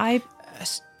 I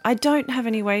don't have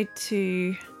any way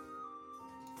to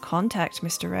contact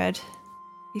Mr. Red.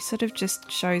 He sort of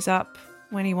just shows up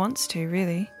when he wants to,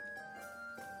 really.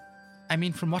 I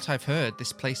mean, from what I've heard,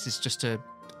 this place is just a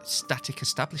static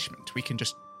establishment. We can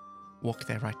just walk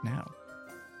there right now.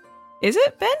 Is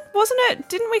it, Ben? Wasn't it?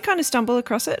 Didn't we kind of stumble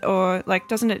across it? Or,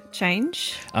 doesn't it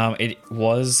change? It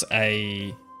was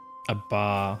a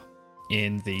bar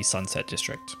in the Sunset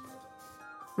District.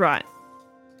 Right.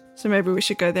 So maybe we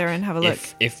should go there and have a look.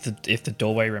 If the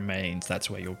doorway remains, that's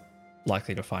where you're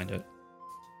likely to find it.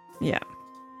 Yeah.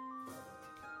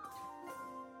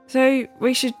 So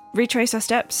we should retrace our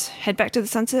steps, head back to the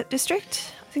Sunset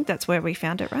District. I think that's where we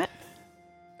found it, right?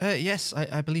 Yes,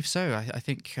 I believe so. I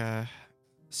think,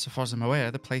 so far as I'm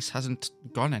aware, the place hasn't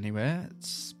gone anywhere.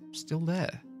 It's still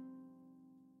there.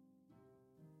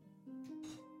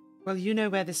 Well, you know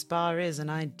where this bar is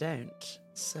and I don't,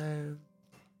 so...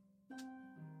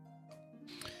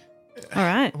 All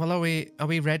right. Well, are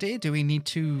we ready? Do we need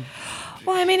to...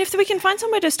 Well, I mean, if we can find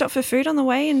somewhere to stop for food on the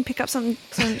way and pick up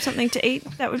something to eat,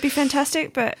 that would be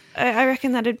fantastic. But I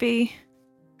reckon that'd be...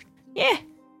 Yeah,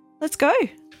 let's go.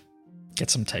 Get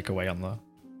some takeaway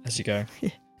as you go. Yeah.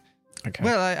 Okay.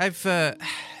 Well,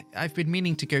 I've been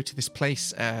meaning to go to this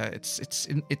place. It's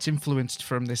influenced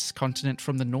from this continent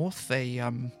from the north. They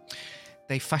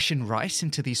fashion rice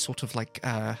into these sort of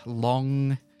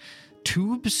long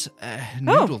tubes,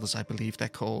 noodles, I believe they're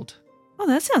called. Oh,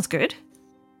 that sounds good.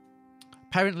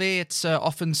 Apparently, it's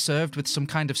often served with some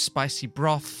kind of spicy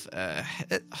broth.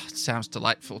 It sounds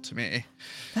delightful to me.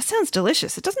 That sounds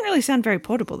delicious. It doesn't really sound very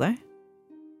portable, though.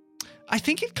 I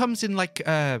think it comes in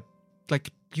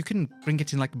you can bring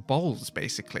it in bowls,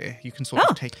 basically. You can sort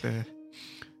of take the...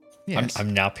 Yes.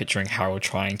 I'm now picturing Harold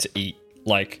trying to eat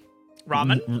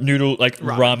ramen? Noodle,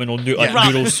 ramen or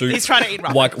noodle soup. He's trying to eat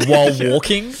ramen. While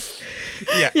walking.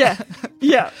 Yeah.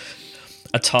 Yeah.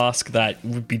 A task that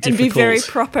would be difficult. And be very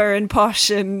proper and posh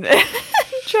and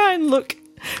try and look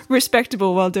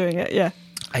respectable while doing it, yeah.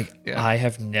 I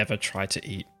have never tried to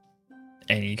eat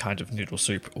any kind of noodle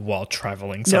soup while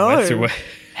travelling somewhere through it.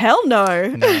 Hell no.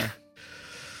 No.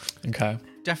 Okay.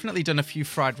 Definitely done a few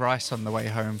fried rice on the way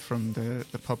home from the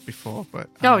pub before, but...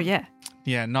 oh, yeah.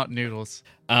 Yeah, not noodles.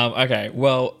 Okay,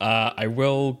 well, I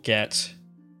will get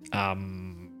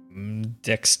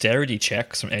dexterity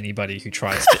checks from anybody who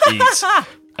tries to eat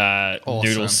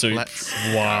noodle soup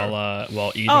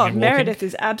while eating and walking. Meredith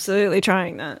is absolutely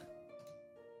trying that.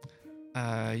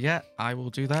 Yeah, I will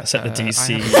do that. Set the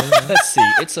DC. Let's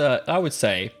see. It's I would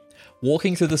say,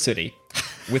 walking through the city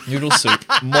with noodle soup,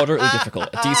 moderately difficult.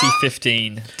 A DC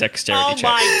 15 dexterity check.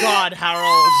 Oh my god,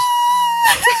 Harold.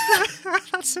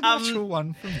 That's a natural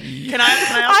one for me. Can I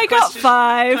ask I got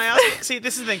 5. Can I ask, see,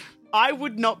 this is the thing. I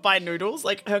would not buy noodles.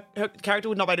 Her character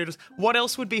would not buy noodles. What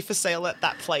else would be for sale at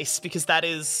that place? Because that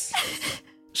is...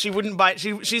 She wouldn't bite.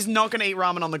 She's not going to eat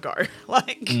ramen on the go.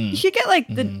 Like you could get like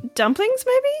the dumplings,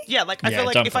 maybe. Yeah, like I feel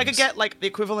like if I could get like the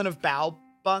equivalent of bao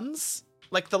buns,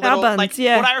 like the Bao little buns, like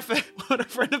yeah. what a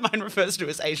friend of mine refers to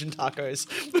as Asian tacos,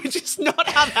 which is not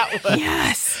how that works.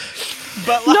 Yes,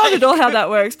 but like, not at all how that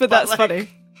works, but that's like, funny.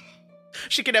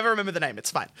 She can never remember the name.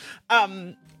 It's fine.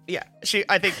 Yeah,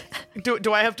 I think.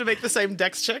 Do I have to make the same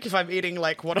dex check if I'm eating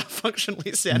like what are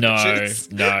functionally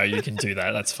sandwiches? No, you can do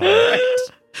that. That's fine.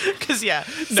 Because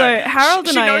so Harold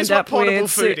and I end up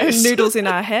with noodles in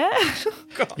our hair.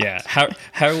 Yeah,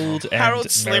 Harold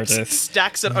and Meredith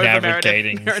stacks it over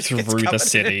navigating Meredith through the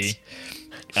city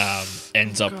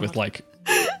ends up with like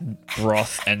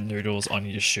broth and noodles on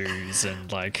your shoes and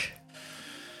like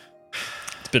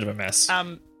it's a bit of a mess.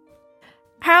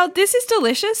 Harold, this is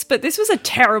delicious, but this was a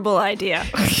terrible idea.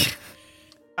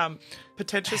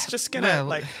 Potentia's just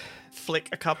gonna flick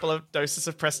a couple of doses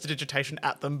of prestidigitation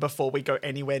at them before we go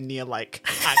anywhere near like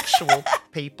actual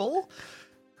people,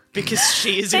 because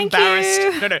she is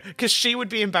embarrassed. No, because she would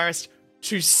be embarrassed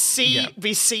to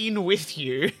be seen with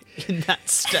you in that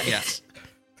state.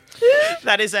 Yeah.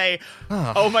 That is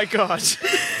oh my god,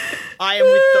 I am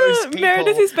with those people.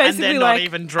 Meredith is basically and they're like not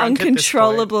even drunk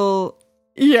uncontrollable.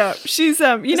 Yeah, she's you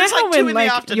know how like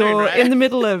when you're right? in the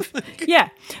middle of but you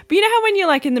know how when you're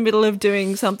like in the middle of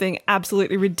doing something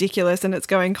absolutely ridiculous and it's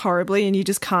going horribly and you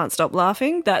just can't stop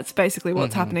laughing? That's basically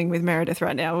what's happening with Meredith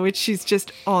right now, which she's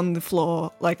just on the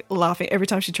floor like laughing every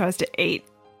time she tries to eat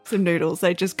some noodles.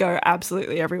 They just go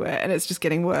absolutely everywhere and it's just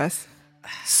getting worse.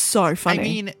 So funny. I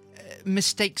mean,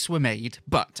 mistakes were made,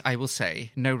 but I will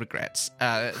say no regrets.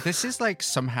 This is like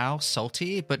somehow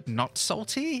salty but not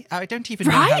salty. I don't even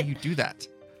know how you do that.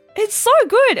 It's so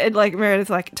good. And like Meredith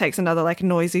like takes another like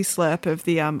noisy slurp of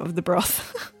the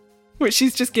broth, which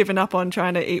she's just given up on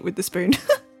trying to eat with the spoon.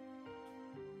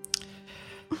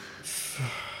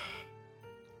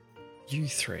 You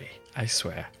three, I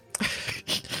swear.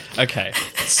 Okay,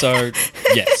 so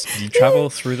yes, you travel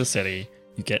through the city,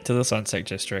 you get to the Sunset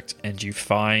District, and you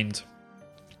find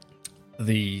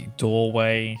the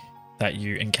doorway that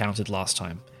you encountered last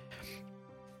time.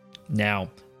 Now,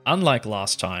 unlike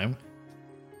last time,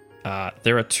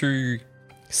 there are 2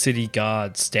 city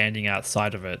guards standing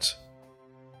outside of it.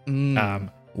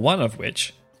 One of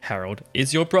which, Harold,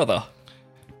 is your brother.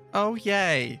 Oh,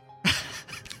 yay.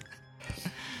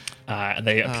 And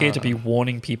they appear to be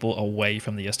warning people away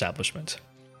from the establishment.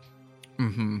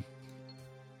 Mm-hmm.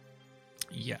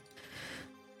 Yeah.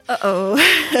 Uh-oh. All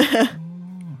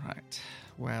right.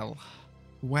 Well.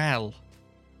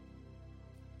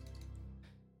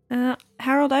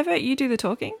 Harold, I vote you do the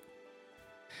talking.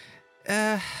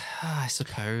 I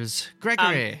suppose.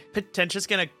 Gregory. Potentia's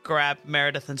going to grab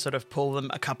Meredith and sort of pull them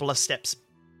a couple of steps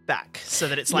back so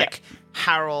that it's like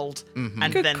Harold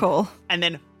and Good then call. And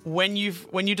then when you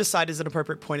decide is an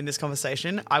appropriate point in this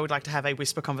conversation, I would like to have a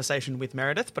whisper conversation with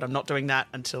Meredith, but I'm not doing that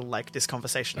until like this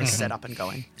conversation is set up and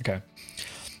going. Okay.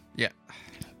 Yeah.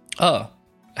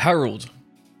 Harold,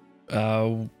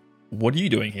 what are you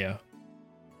doing here?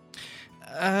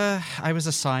 I was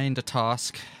assigned a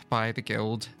task by the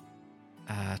guild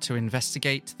to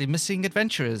investigate the missing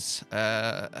adventurers,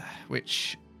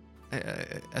 which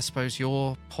I suppose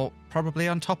you're probably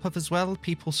on top of as well.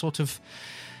 People sort of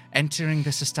entering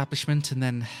this establishment and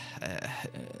then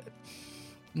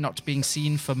not being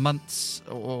seen for months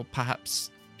or perhaps,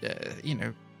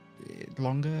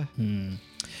 longer.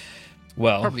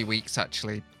 Well, probably weeks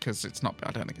actually, because I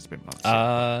don't think it's been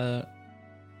months.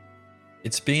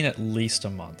 It's been at least a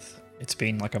month. It's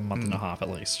been like a month and a half at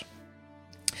least.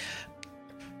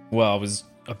 Well, I was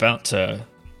about to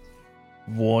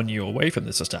warn you away from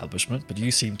this establishment, but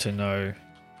you seem to know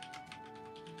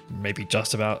maybe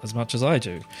just about as much as I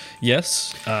do.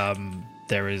 Yes,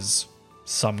 there is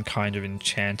some kind of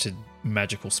enchanted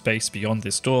magical space beyond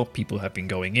this door. People have been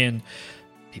going in.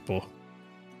 People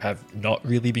have not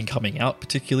really been coming out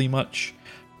particularly much.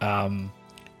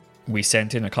 We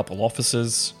sent in a couple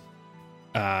officers.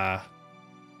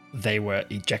 They were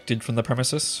ejected from the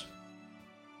premises.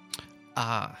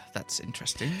 That's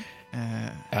interesting.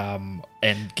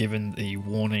 And given the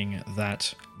warning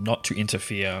that not to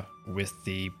interfere with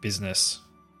the business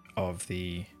of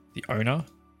the owner,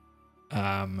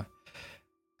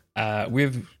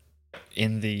 we've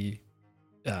in the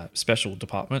special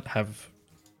department have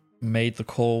made the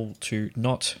call to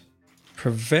not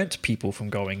prevent people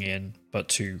from going in, but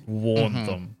to warn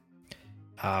them.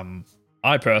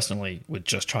 I personally would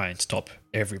just try and stop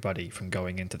everybody from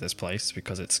going into this place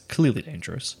because it's clearly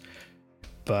dangerous.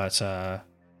 But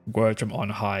word from on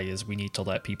high is we need to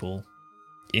let people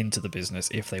into the business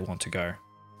if they want to go.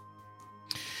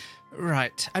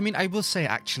 Right. I mean, I will say,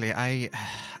 actually, I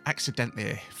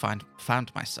accidentally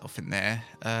found myself in there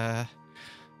a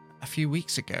few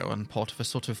weeks ago on part of a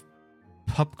sort of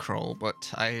pub crawl,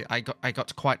 but I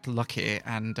got quite lucky,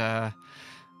 and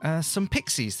some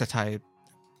pixies that I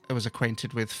was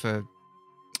acquainted with for...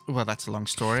 Well, that's a long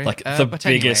story. Like the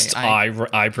biggest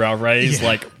eyebrow raise. Yeah.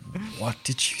 Like, what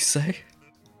did you say?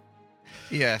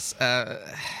 Yes.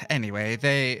 Anyway,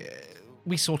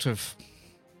 we sort of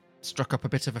struck up a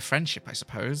bit of a friendship, I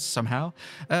suppose, somehow.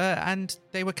 And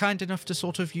they were kind enough to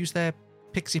sort of use their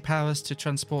pixie powers to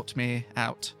transport me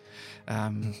out.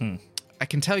 I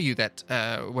can tell you that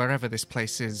wherever this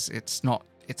place is, it's not.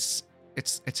 It's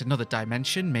another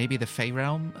dimension, maybe the Fey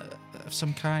realm of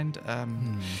some kind.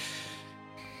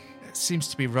 It seems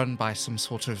to be run by some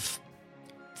sort of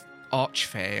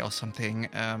archfey or something.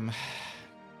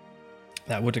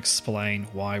 That would explain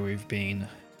why we've been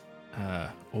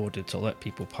ordered to let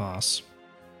people pass.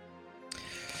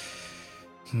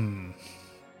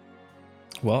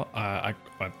 Well, I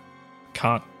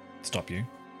can't stop you.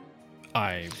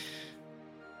 I,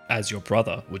 as your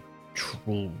brother,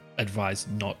 will advise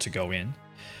not to go in.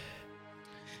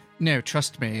 No,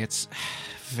 trust me, it's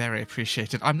very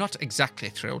appreciated. I'm not exactly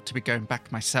thrilled to be going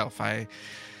back myself. I'm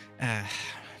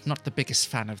not the biggest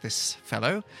fan of this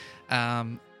fellow.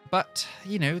 But,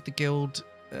 you know, the guild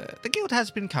has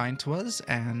been kind to us,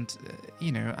 and,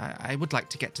 you know, I would like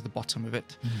to get to the bottom of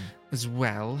it as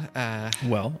well. I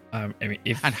mean,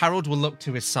 And Harold will look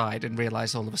to his side and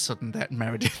realise all of a sudden that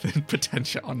Meredith and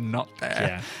Potentia are not there.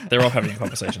 Yeah, they're all having a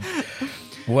conversation.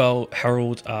 Well,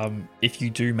 Harold, if you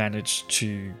do manage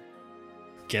to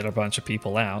get a bunch of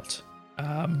people out,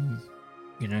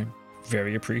 you know,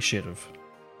 very appreciative.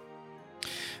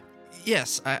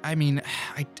 Yes, I mean,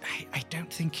 I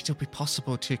don't think it'll be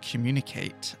possible to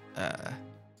communicate.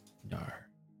 No.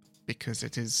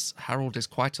 Because Harold is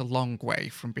quite a long way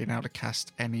from being able to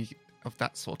cast any of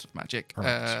that sort of magic.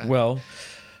 Right. Well,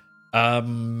 at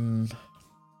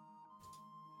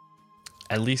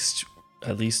least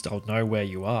I'll know where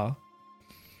you are,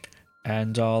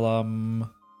 and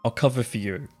I'll cover for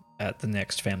you at the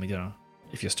next family dinner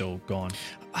if you're still gone.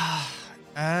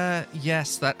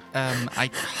 Yes, that I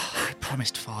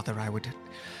promised Father I would.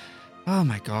 Oh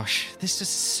my gosh, this is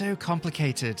so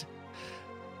complicated.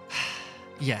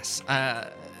 Yes.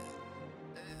 Can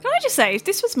I just say, if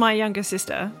this was my younger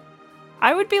sister,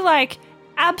 I would be like,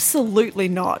 absolutely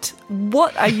not.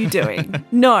 What are you doing?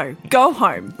 No, go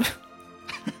home.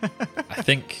 I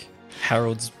think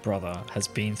Harold's brother has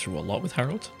been through a lot with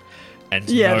Harold, and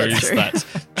knows that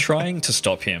trying to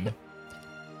stop him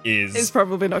is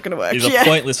probably not going to work. Is a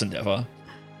pointless endeavor.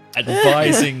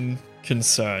 Advising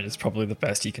concern is probably the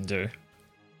best you can do.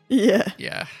 Yeah.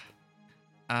 Yeah.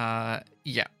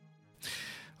 Yeah.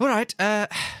 All right.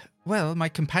 Well, my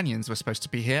companions were supposed to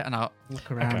be here, and I'll look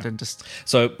around and just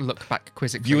look back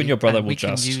quizzically. You and your brother will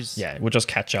just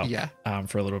catch up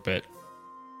for a little bit,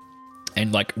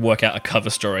 and like work out a cover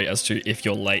story as to if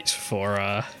you're late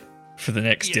for the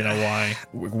next dinner,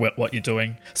 what you're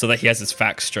doing, so that he has his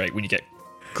facts straight when you get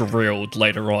grilled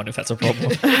later on, if that's a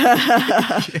problem.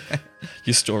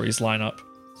 Your stories line up.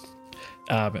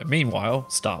 Meanwhile,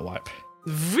 start wipe.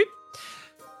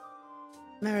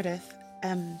 Meredith,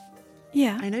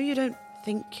 yeah. I know you don't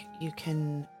think you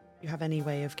have any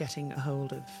way of getting a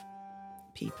hold of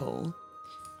people,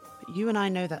 but you and I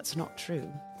know that's not true.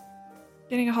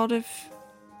 Getting a hold of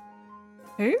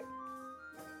who?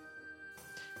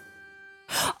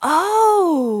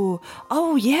 Oh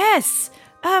yes.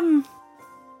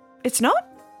 It's not?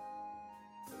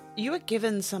 You were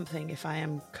given something, if I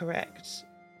am correct,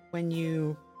 when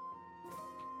you...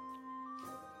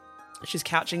 She's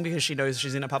couching because she knows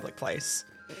she's in a public place.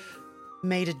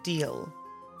 Made a deal.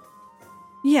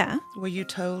 Yeah. Were you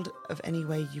told of any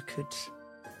way you could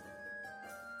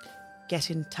get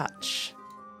in touch?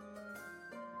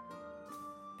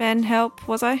 Ben, help,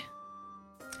 was I?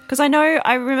 Because I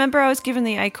remember I was given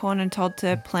the acorn and told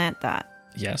to plant that.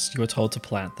 Yes, you were told to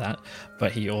plant that,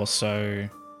 but he also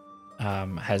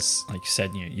has, like you said,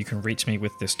 you can reach me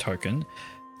with this token.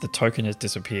 The token has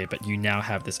disappeared, but you now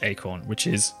have this acorn, which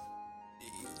is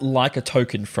like a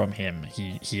token from him.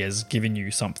 He has given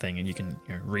you something, and you can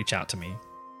reach out to me.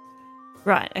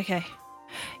 Right, okay.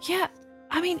 Yeah,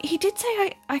 I mean, he did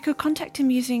say I could contact him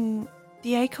using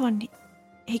the acorn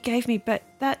he gave me, but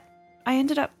I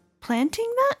ended up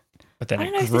planting that? But then I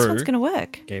don't know if this one's going to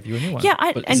work. Gave you a new one. Yeah,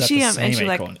 but is that the same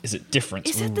acorn? Is it different?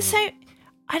 Is it the same?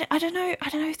 I don't know. I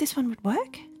don't know if this one would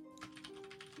work.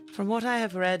 From what I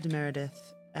have read,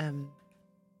 Meredith,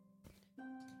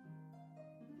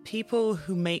 people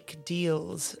who make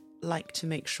deals like to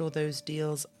make sure those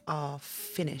deals are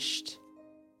finished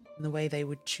in the way they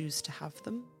would choose to have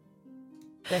them.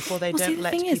 Therefore, they don't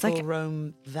let people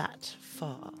roam that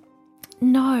far.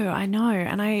 No, I know.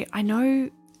 And I know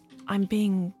I'm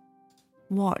being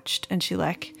watched. And she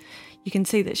you can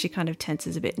see that she kind of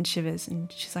tenses a bit and shivers.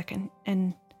 And she's like,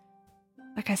 and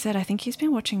like I said, I think he's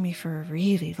been watching me for a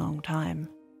really long time.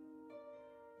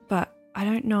 But I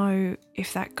don't know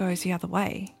if that goes the other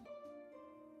way.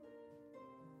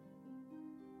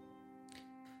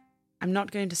 I'm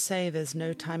not going to say there's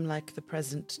no time like the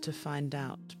present to find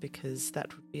out, because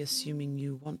that would be assuming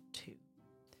you want to.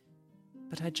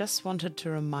 But I just wanted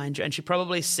to remind you, and she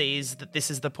probably sees that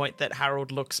this is the point that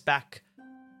Harold looks back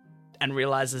and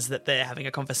realizes that they're having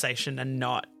a conversation and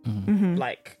not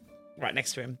like right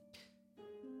next to him.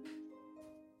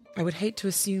 I would hate to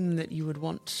assume that you would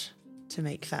want to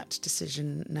make that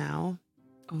decision now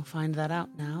or find that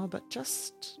out now, but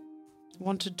just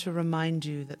wanted to remind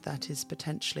you that that is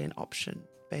potentially an option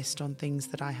based on things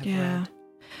that I have read.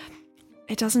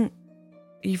 It doesn't...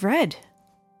 You've read?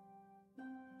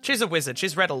 She's a wizard.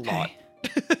 She's read a lot.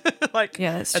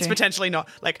 Yeah, that's true. It's potentially not...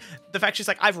 Like, the fact she's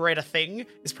like, I've read a thing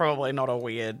is probably not a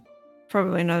weird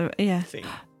Probably not, yeah. thing.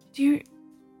 Do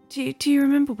you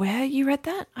remember where you read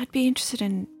that? I'd be interested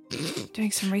in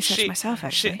doing some research myself,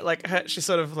 actually. She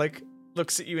sort of, like,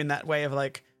 looks at you in that way of,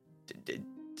 like...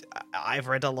 I've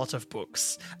read a lot of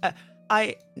books.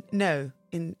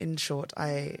 In short,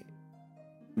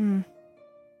 I'm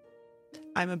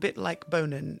a bit like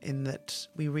Bonin in that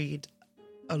we read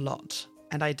a lot,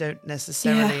 and I don't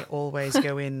necessarily always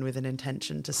go in with an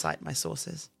intention to cite my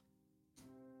sources.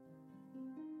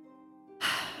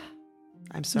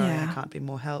 I'm sorry I can't be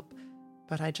more help,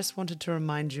 but I just wanted to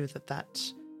remind you that that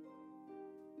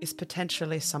is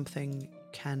potentially something you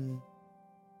can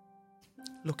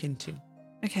look into.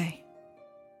 Okay.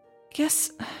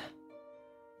 Guess... I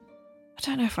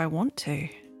don't know if I want to.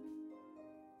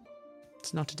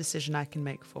 It's not a decision I can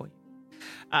make for you.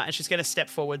 And she's going to step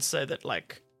forward so that,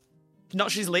 like...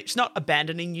 She's not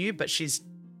abandoning you, but she's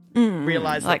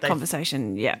realised like that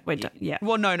conversation, we're done,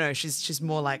 Well, no, she's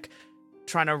more like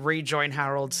trying to rejoin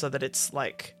Harold so that it's,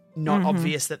 like, not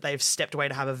obvious that they've stepped away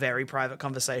to have a very private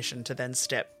conversation to then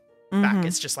step back.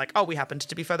 It's just like, oh, we happened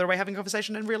to be further away having a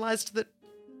conversation and realised that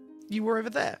you were over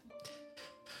there.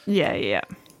 Yeah.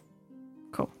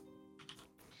 Cool.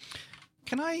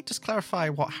 Can I just clarify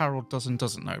what Harold does and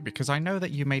doesn't know? Because I know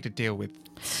that you made a deal with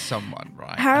someone,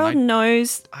 right? Harold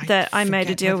knows that I made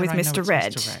a deal with Mr.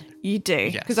 Red. You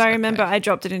do. Because I remember I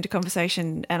dropped it into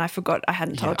conversation and I forgot I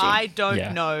hadn't told you. I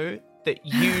don't know that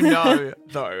you know,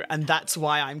 though, and that's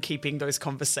why I'm keeping those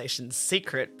conversations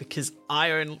secret, because I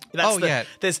only...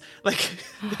 There's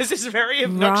this very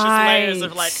obnoxious layers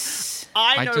of, like...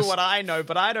 I know what I know,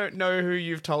 but I don't know who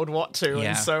you've told what to,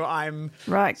 and so I'm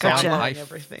gotcha.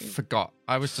 everything. Forgot.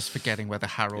 I was just forgetting whether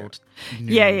Harold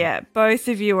knew. Yeah. Both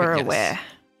of you are aware,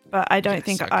 but I don't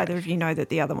think either of you know that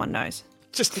the other one knows.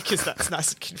 Just because that's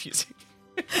nice and confusing.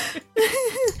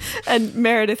 And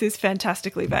Meredith is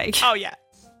fantastically vague. Oh, yeah.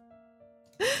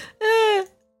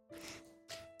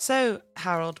 So,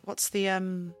 Harold, what's the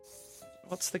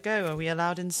go? Are we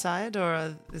allowed inside,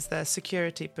 or is there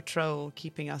security patrol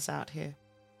keeping us out here?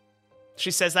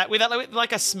 She says that with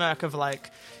like a smirk of, like,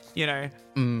 you know,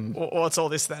 what's all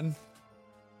this then?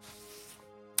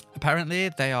 Apparently,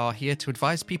 they are here to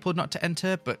advise people not to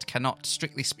enter, but cannot,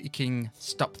 strictly speaking,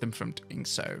 stop them from doing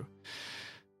so.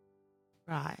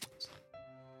 Right.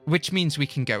 Which means we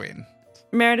can go in.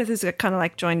 Meredith has kind of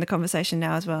like joined the conversation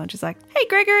now as well, and she's like, "Hey,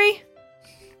 Gregory."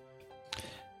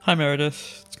 Hi,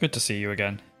 Meredith. It's good to see you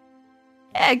again.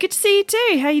 Yeah, good to see you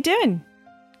too. How you doing?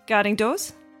 Guarding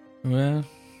doors? Well,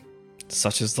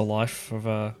 such is the life of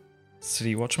a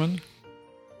city watchman.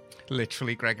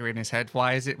 Literally, Gregory in his head.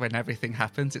 Why is it when everything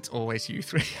happens, it's always you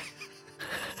three?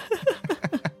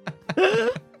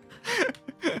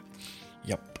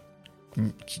 Yep.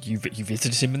 You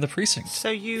visited him in the precinct.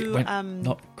 So you it went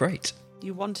not great.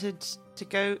 You wanted to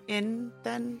go in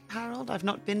then, Harold? I've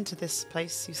not been to this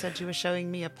place. You said you were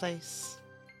showing me a place.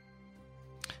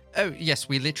 Oh, yes,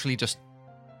 we literally just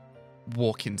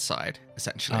walk inside,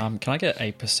 essentially. Can I get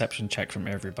a perception check from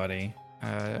everybody?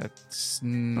 It's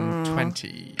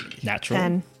 20. Natural?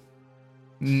 10.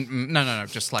 No,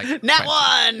 just like... Nat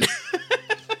 1!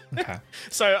 Okay.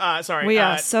 So, sorry. We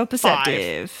are so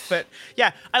perceptive. 5. But,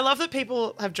 yeah, I love that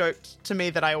people have joked to me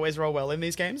that I always roll well in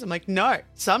these games. I'm like, no,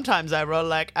 sometimes I roll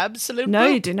like absolute No,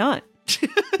 poop. you do not. 2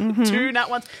 Nat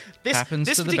 1s. This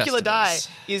to the particular best of die us.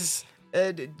 is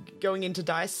going into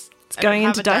dice. It's going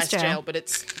into dice dice jail. But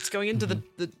it's going into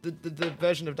the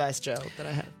version of dice jail that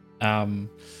I have.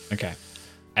 Okay.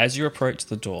 As you approach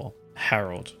the door,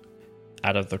 Harold,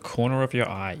 out of the corner of your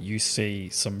eye, you see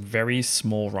some very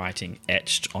small writing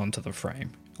etched onto the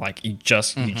frame. Like you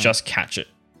just catch it.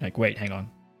 Like, wait, hang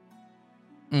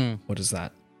on. What is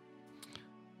that?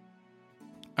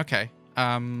 Okay.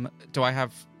 Do I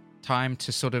have time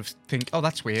to sort of think, oh,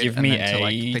 that's weird? Give me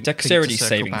a dexterity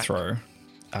saving throw.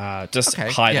 Just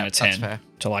higher than a 10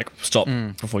 to like stop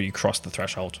before you cross the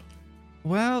threshold.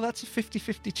 Well, that's a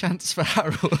 50-50 chance for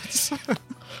Harold.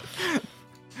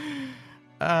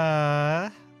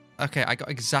 Okay, I got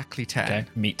exactly 10. Okay,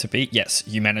 meet to beat. Yes,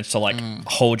 you managed to like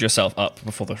hold yourself up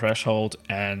before the threshold,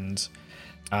 and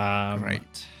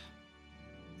great.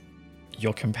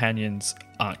 Your companions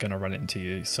aren't going to run into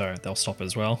you, so they'll stop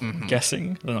as well. I'm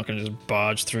guessing they're not going to just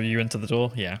barge through you into the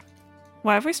door. Yeah.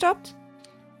 Why have we stopped?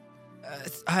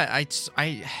 I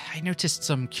noticed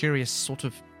some curious sort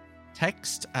of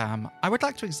text. I would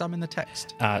like to examine the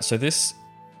text. So this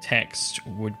text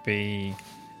would be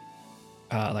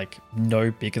like no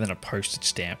bigger than a postage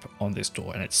stamp on this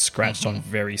door, and it's scratched on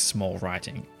very small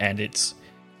writing, and it's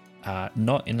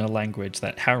not in a language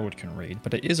that Harold can read,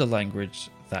 but it is a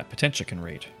language that Potentia can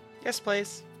read. Yes,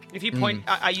 please. If you point,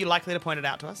 are you likely to point it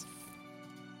out to us?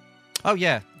 Oh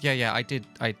yeah. I did.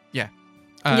 I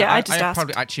I just asked.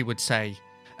 Probably actually would say.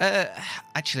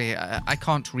 I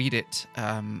can't read it.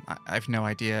 I've no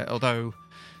idea. Although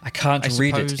I can't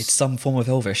read it. It's some form of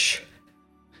Elvish.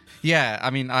 Yeah, I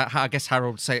mean, I guess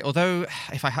Harold would say. Although,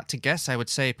 if I had to guess, I would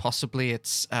say possibly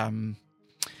it's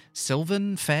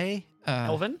Sylvan, Fey,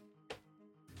 Elven.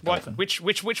 What? Elven.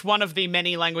 Which one of the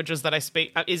many languages that I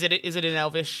speak? Is it in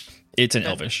Elvish? It's in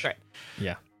Elvish. Great.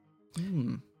 Yeah.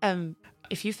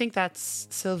 If you think that's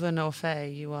Sylvan or Fey,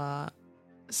 you are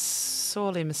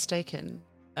sorely mistaken.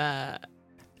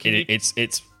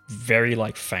 It's very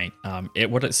like faint.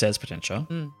 What it says, Potentia,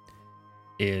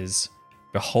 is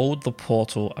behold the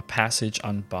portal, a passage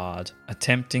unbarred, a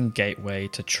tempting gateway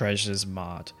to treasures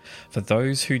marred. For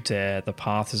those who dare, the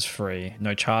path is free.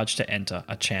 No charge to enter,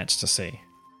 a chance to see.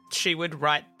 She would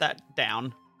write that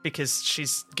down because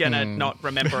she's gonna not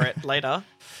remember it later.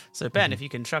 So Ben, if you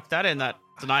can chuck that in, that's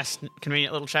a nice,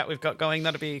 convenient little chat we've got going.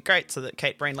 That'd be great, so that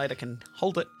Kate Brain later can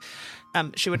hold it.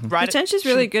 She would write Potentia's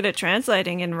really good at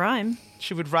translating in rhyme.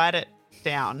 She would write it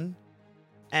down,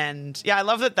 and yeah, I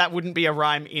love that wouldn't be a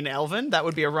rhyme in Elven. That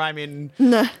would be a rhyme in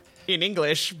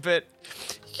English, but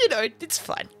you know, it's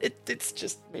fine. It's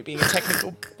just me being a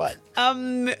technical butt.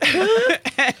 And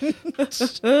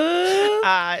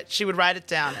she would write it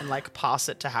down and like pass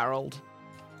it to Harold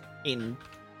in,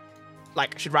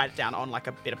 like, she'd write it down on like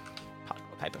a bit of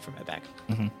paper from her bag.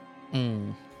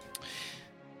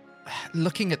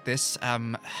 Looking at this,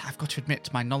 I've got to admit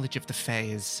my knowledge of the Fae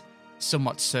is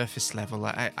somewhat surface level.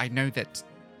 I know that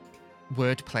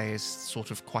wordplay is sort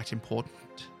of quite important.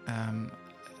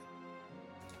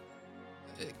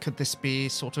 Could this be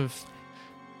sort of...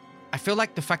 I feel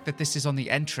like the fact that this is on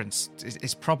the entrance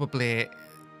is probably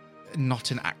not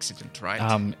an accident, right?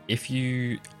 I'm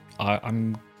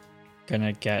going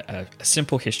to get a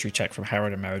simple history check from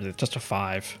Harold and Meredith, just a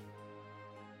 5.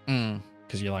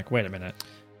 Because you're like, wait a minute.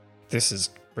 This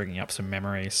is bringing up some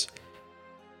memories.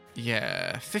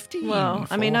 Yeah, 15. Well,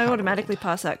 I mean, I automatically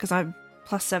pass that because I'm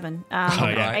 +7.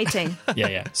 18.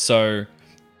 Yeah. So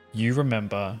you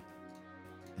remember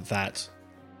that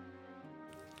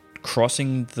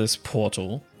crossing this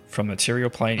portal from the material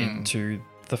plane into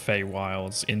the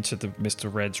Feywilds, into the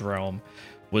Mr. Red's realm,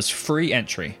 was free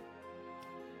entry.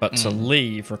 But to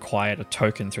leave required a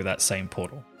token through that same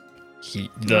portal.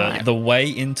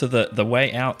 The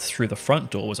way out through the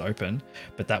front door was open,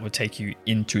 but that would take you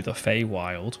into the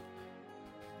Feywild,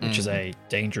 which is a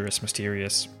dangerous,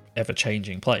 mysterious,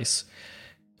 ever-changing place.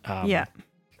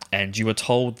 And you were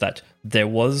told that there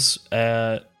was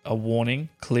a warning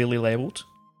clearly labeled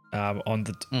on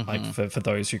the like for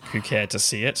those who cared to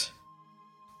see it.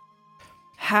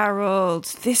 Harold,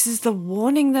 this is the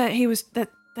warning that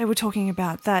they were talking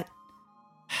about. That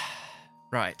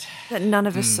none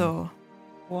of us saw.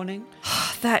 Warning.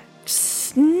 That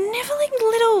sniveling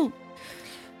little.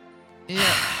 Yeah,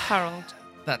 Harold.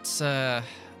 That's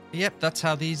That's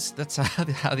how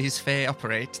these Fae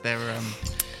operate. They're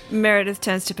Meredith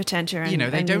turns to Potentia and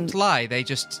they don't lie. They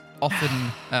just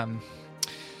often.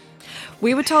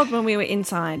 We were told when we were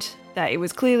inside that it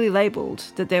was clearly labelled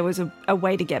that there was a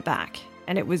way to get back,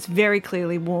 and it was very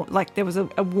clearly there was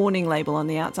a warning label on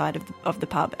the outside of the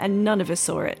pub, and none of us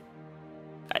saw it.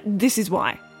 This is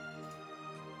why.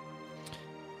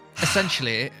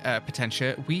 Essentially,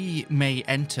 Potentia, we may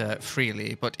enter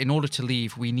freely, but in order to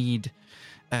leave, we need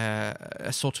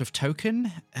a sort of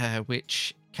token,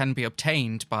 which can be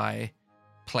obtained by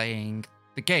playing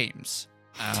the games.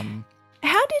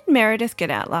 How did Meredith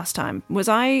get out last time? Was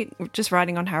I just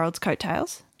riding on Harold's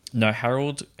coattails? No,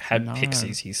 Harold had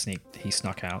pixies. He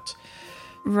snuck out.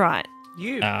 Right.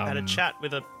 You had a chat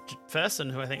with a person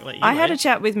who I think let you. I had a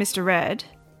chat with Mr. Red.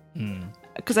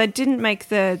 Because I didn't make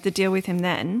the deal with him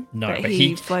then. No, but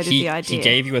he floated the idea. He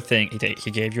gave you a thing.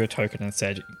 He gave you a token and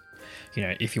said,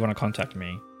 if you want to contact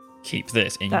me, keep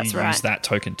this, and you use that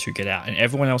token to get out. And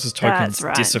everyone else's tokens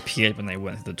disappeared when they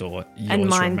went through the door. Yours and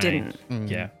mine remained. didn't.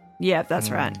 Yeah. Yeah, that's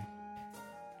right.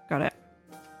 Got it.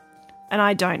 And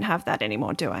I don't have that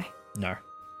anymore, do I? No.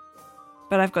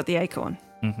 But I've got the acorn.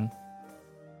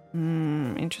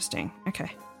 Mm-hmm. Interesting.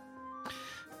 Okay.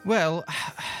 Well,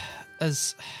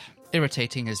 as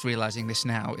irritating as realising this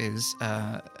now is,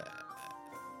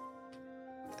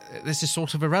 this is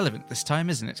sort of irrelevant this time,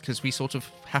 isn't it? Because we sort of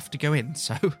have to go in,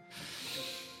 so...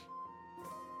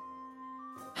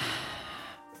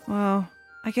 Well,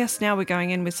 I guess now we're going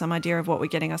in with some idea of what we're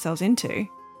getting ourselves into.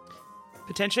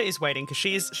 Potentia is waiting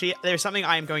because there's something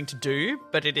I am going to do,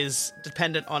 but it is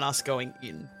dependent on us going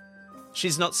in.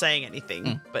 She's not saying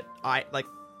anything, but I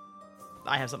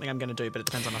have something I'm going to do, but it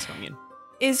depends on us going in.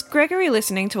 Is Gregory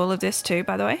listening to all of this too,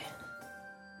 by the way?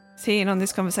 Is he in on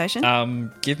this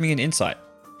conversation? Give me an insight.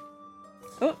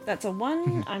 Oh, that's a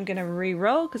 1. I'm going to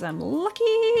re-roll because I'm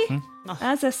lucky.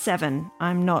 As a 7.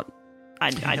 I'm not... I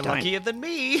You're don't. luckier than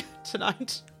me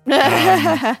tonight.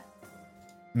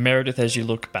 Meredith, as you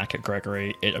look back at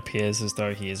Gregory, it appears as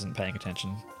though he isn't paying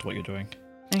attention to what you're doing.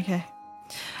 Okay.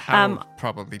 Harold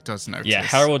probably does notice. Yeah,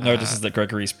 Harold notices that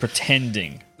Gregory's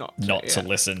pretending not to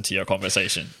listen to your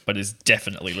conversation, but is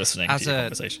definitely listening to your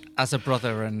conversation. As a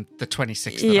brother and the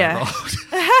 26 that I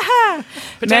rolled.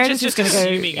 Potentially just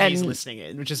assuming he's listening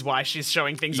in, which is why she's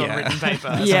showing things on written paper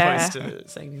as opposed to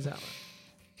saying things out loud.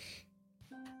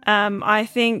 I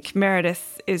think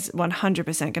Meredith is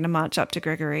 100% going to march up to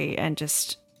Gregory and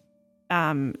just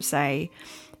say,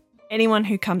 anyone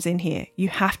who comes in here, you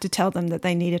have to tell them that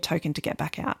they need a token to get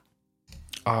back out.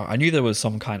 Oh, I knew there was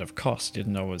some kind of cost.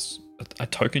 Didn't know it was a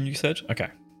token, you said? Okay.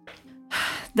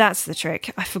 That's the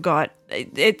trick. I forgot.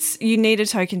 You need a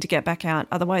token to get back out.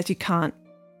 Otherwise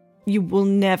you will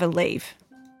never leave.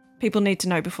 People need to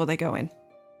know before they go in.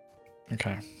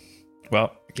 Okay.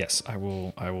 Well, yes, I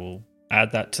will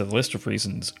add that to the list of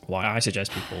reasons why I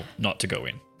suggest people not to go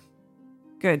in.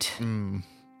 Good.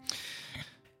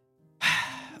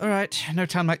 All right, no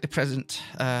time like the present.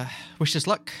 Wish us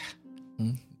luck.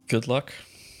 Good luck.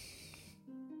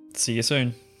 See you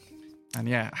soon. And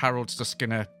yeah, Harold's just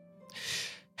gonna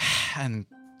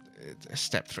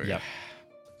step through. Yeah.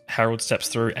 Harold steps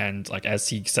through, and as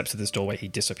he steps to this doorway, he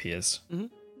disappears. All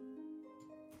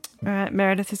right,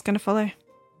 Meredith is going to follow.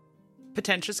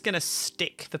 Potentia's going to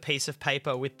stick the piece of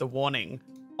paper with the warning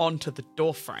onto the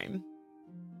door frame.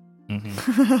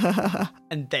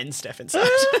 And then step inside.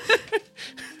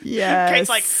 Yes. Kate's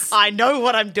like, I know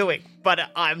what I'm doing,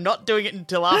 but I'm not doing it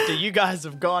until after you guys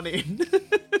have gone in.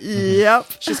 Yep.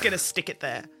 She's going to stick it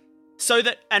there. So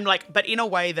that, but in a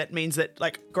way that means that,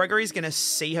 Gregory's going to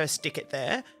see her stick it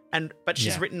there, but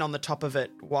she's written on the top of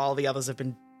it while the others have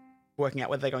been working out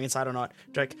whether they're going inside or not.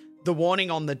 The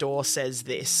warning on the door says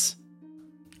this.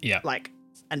 Yeah.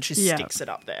 And she sticks it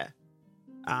up there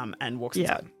and walks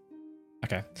inside.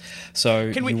 Okay.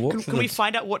 So can we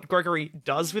find out what Gregory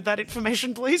does with that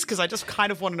information, please? Because I just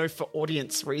kind of want to know for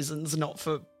audience reasons, not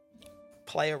for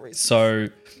player reasons. So,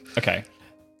 okay.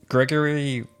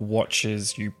 Gregory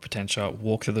watches you, Potentia,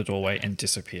 walk through the doorway and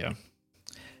disappear.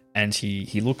 And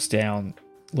he looks down,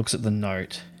 looks at the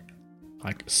note,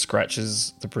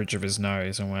 scratches the bridge of his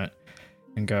nose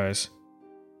and goes,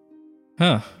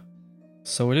 huh.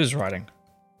 So it is writing.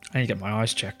 I need to get my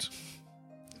eyes checked.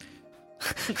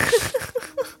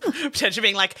 Potentially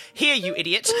being like, here, you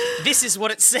idiot. This is what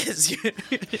it says.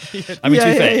 I mean, to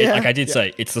be fair, I did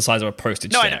say it's the size of a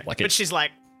postage stamp. I know, but she's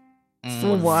like...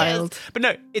 It's wild. But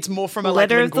no, it's more from a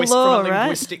Letter of the law, right?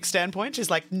 linguistic standpoint. She's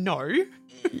like, no.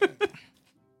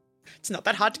 It's not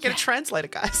that hard to get a translator,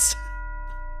 guys.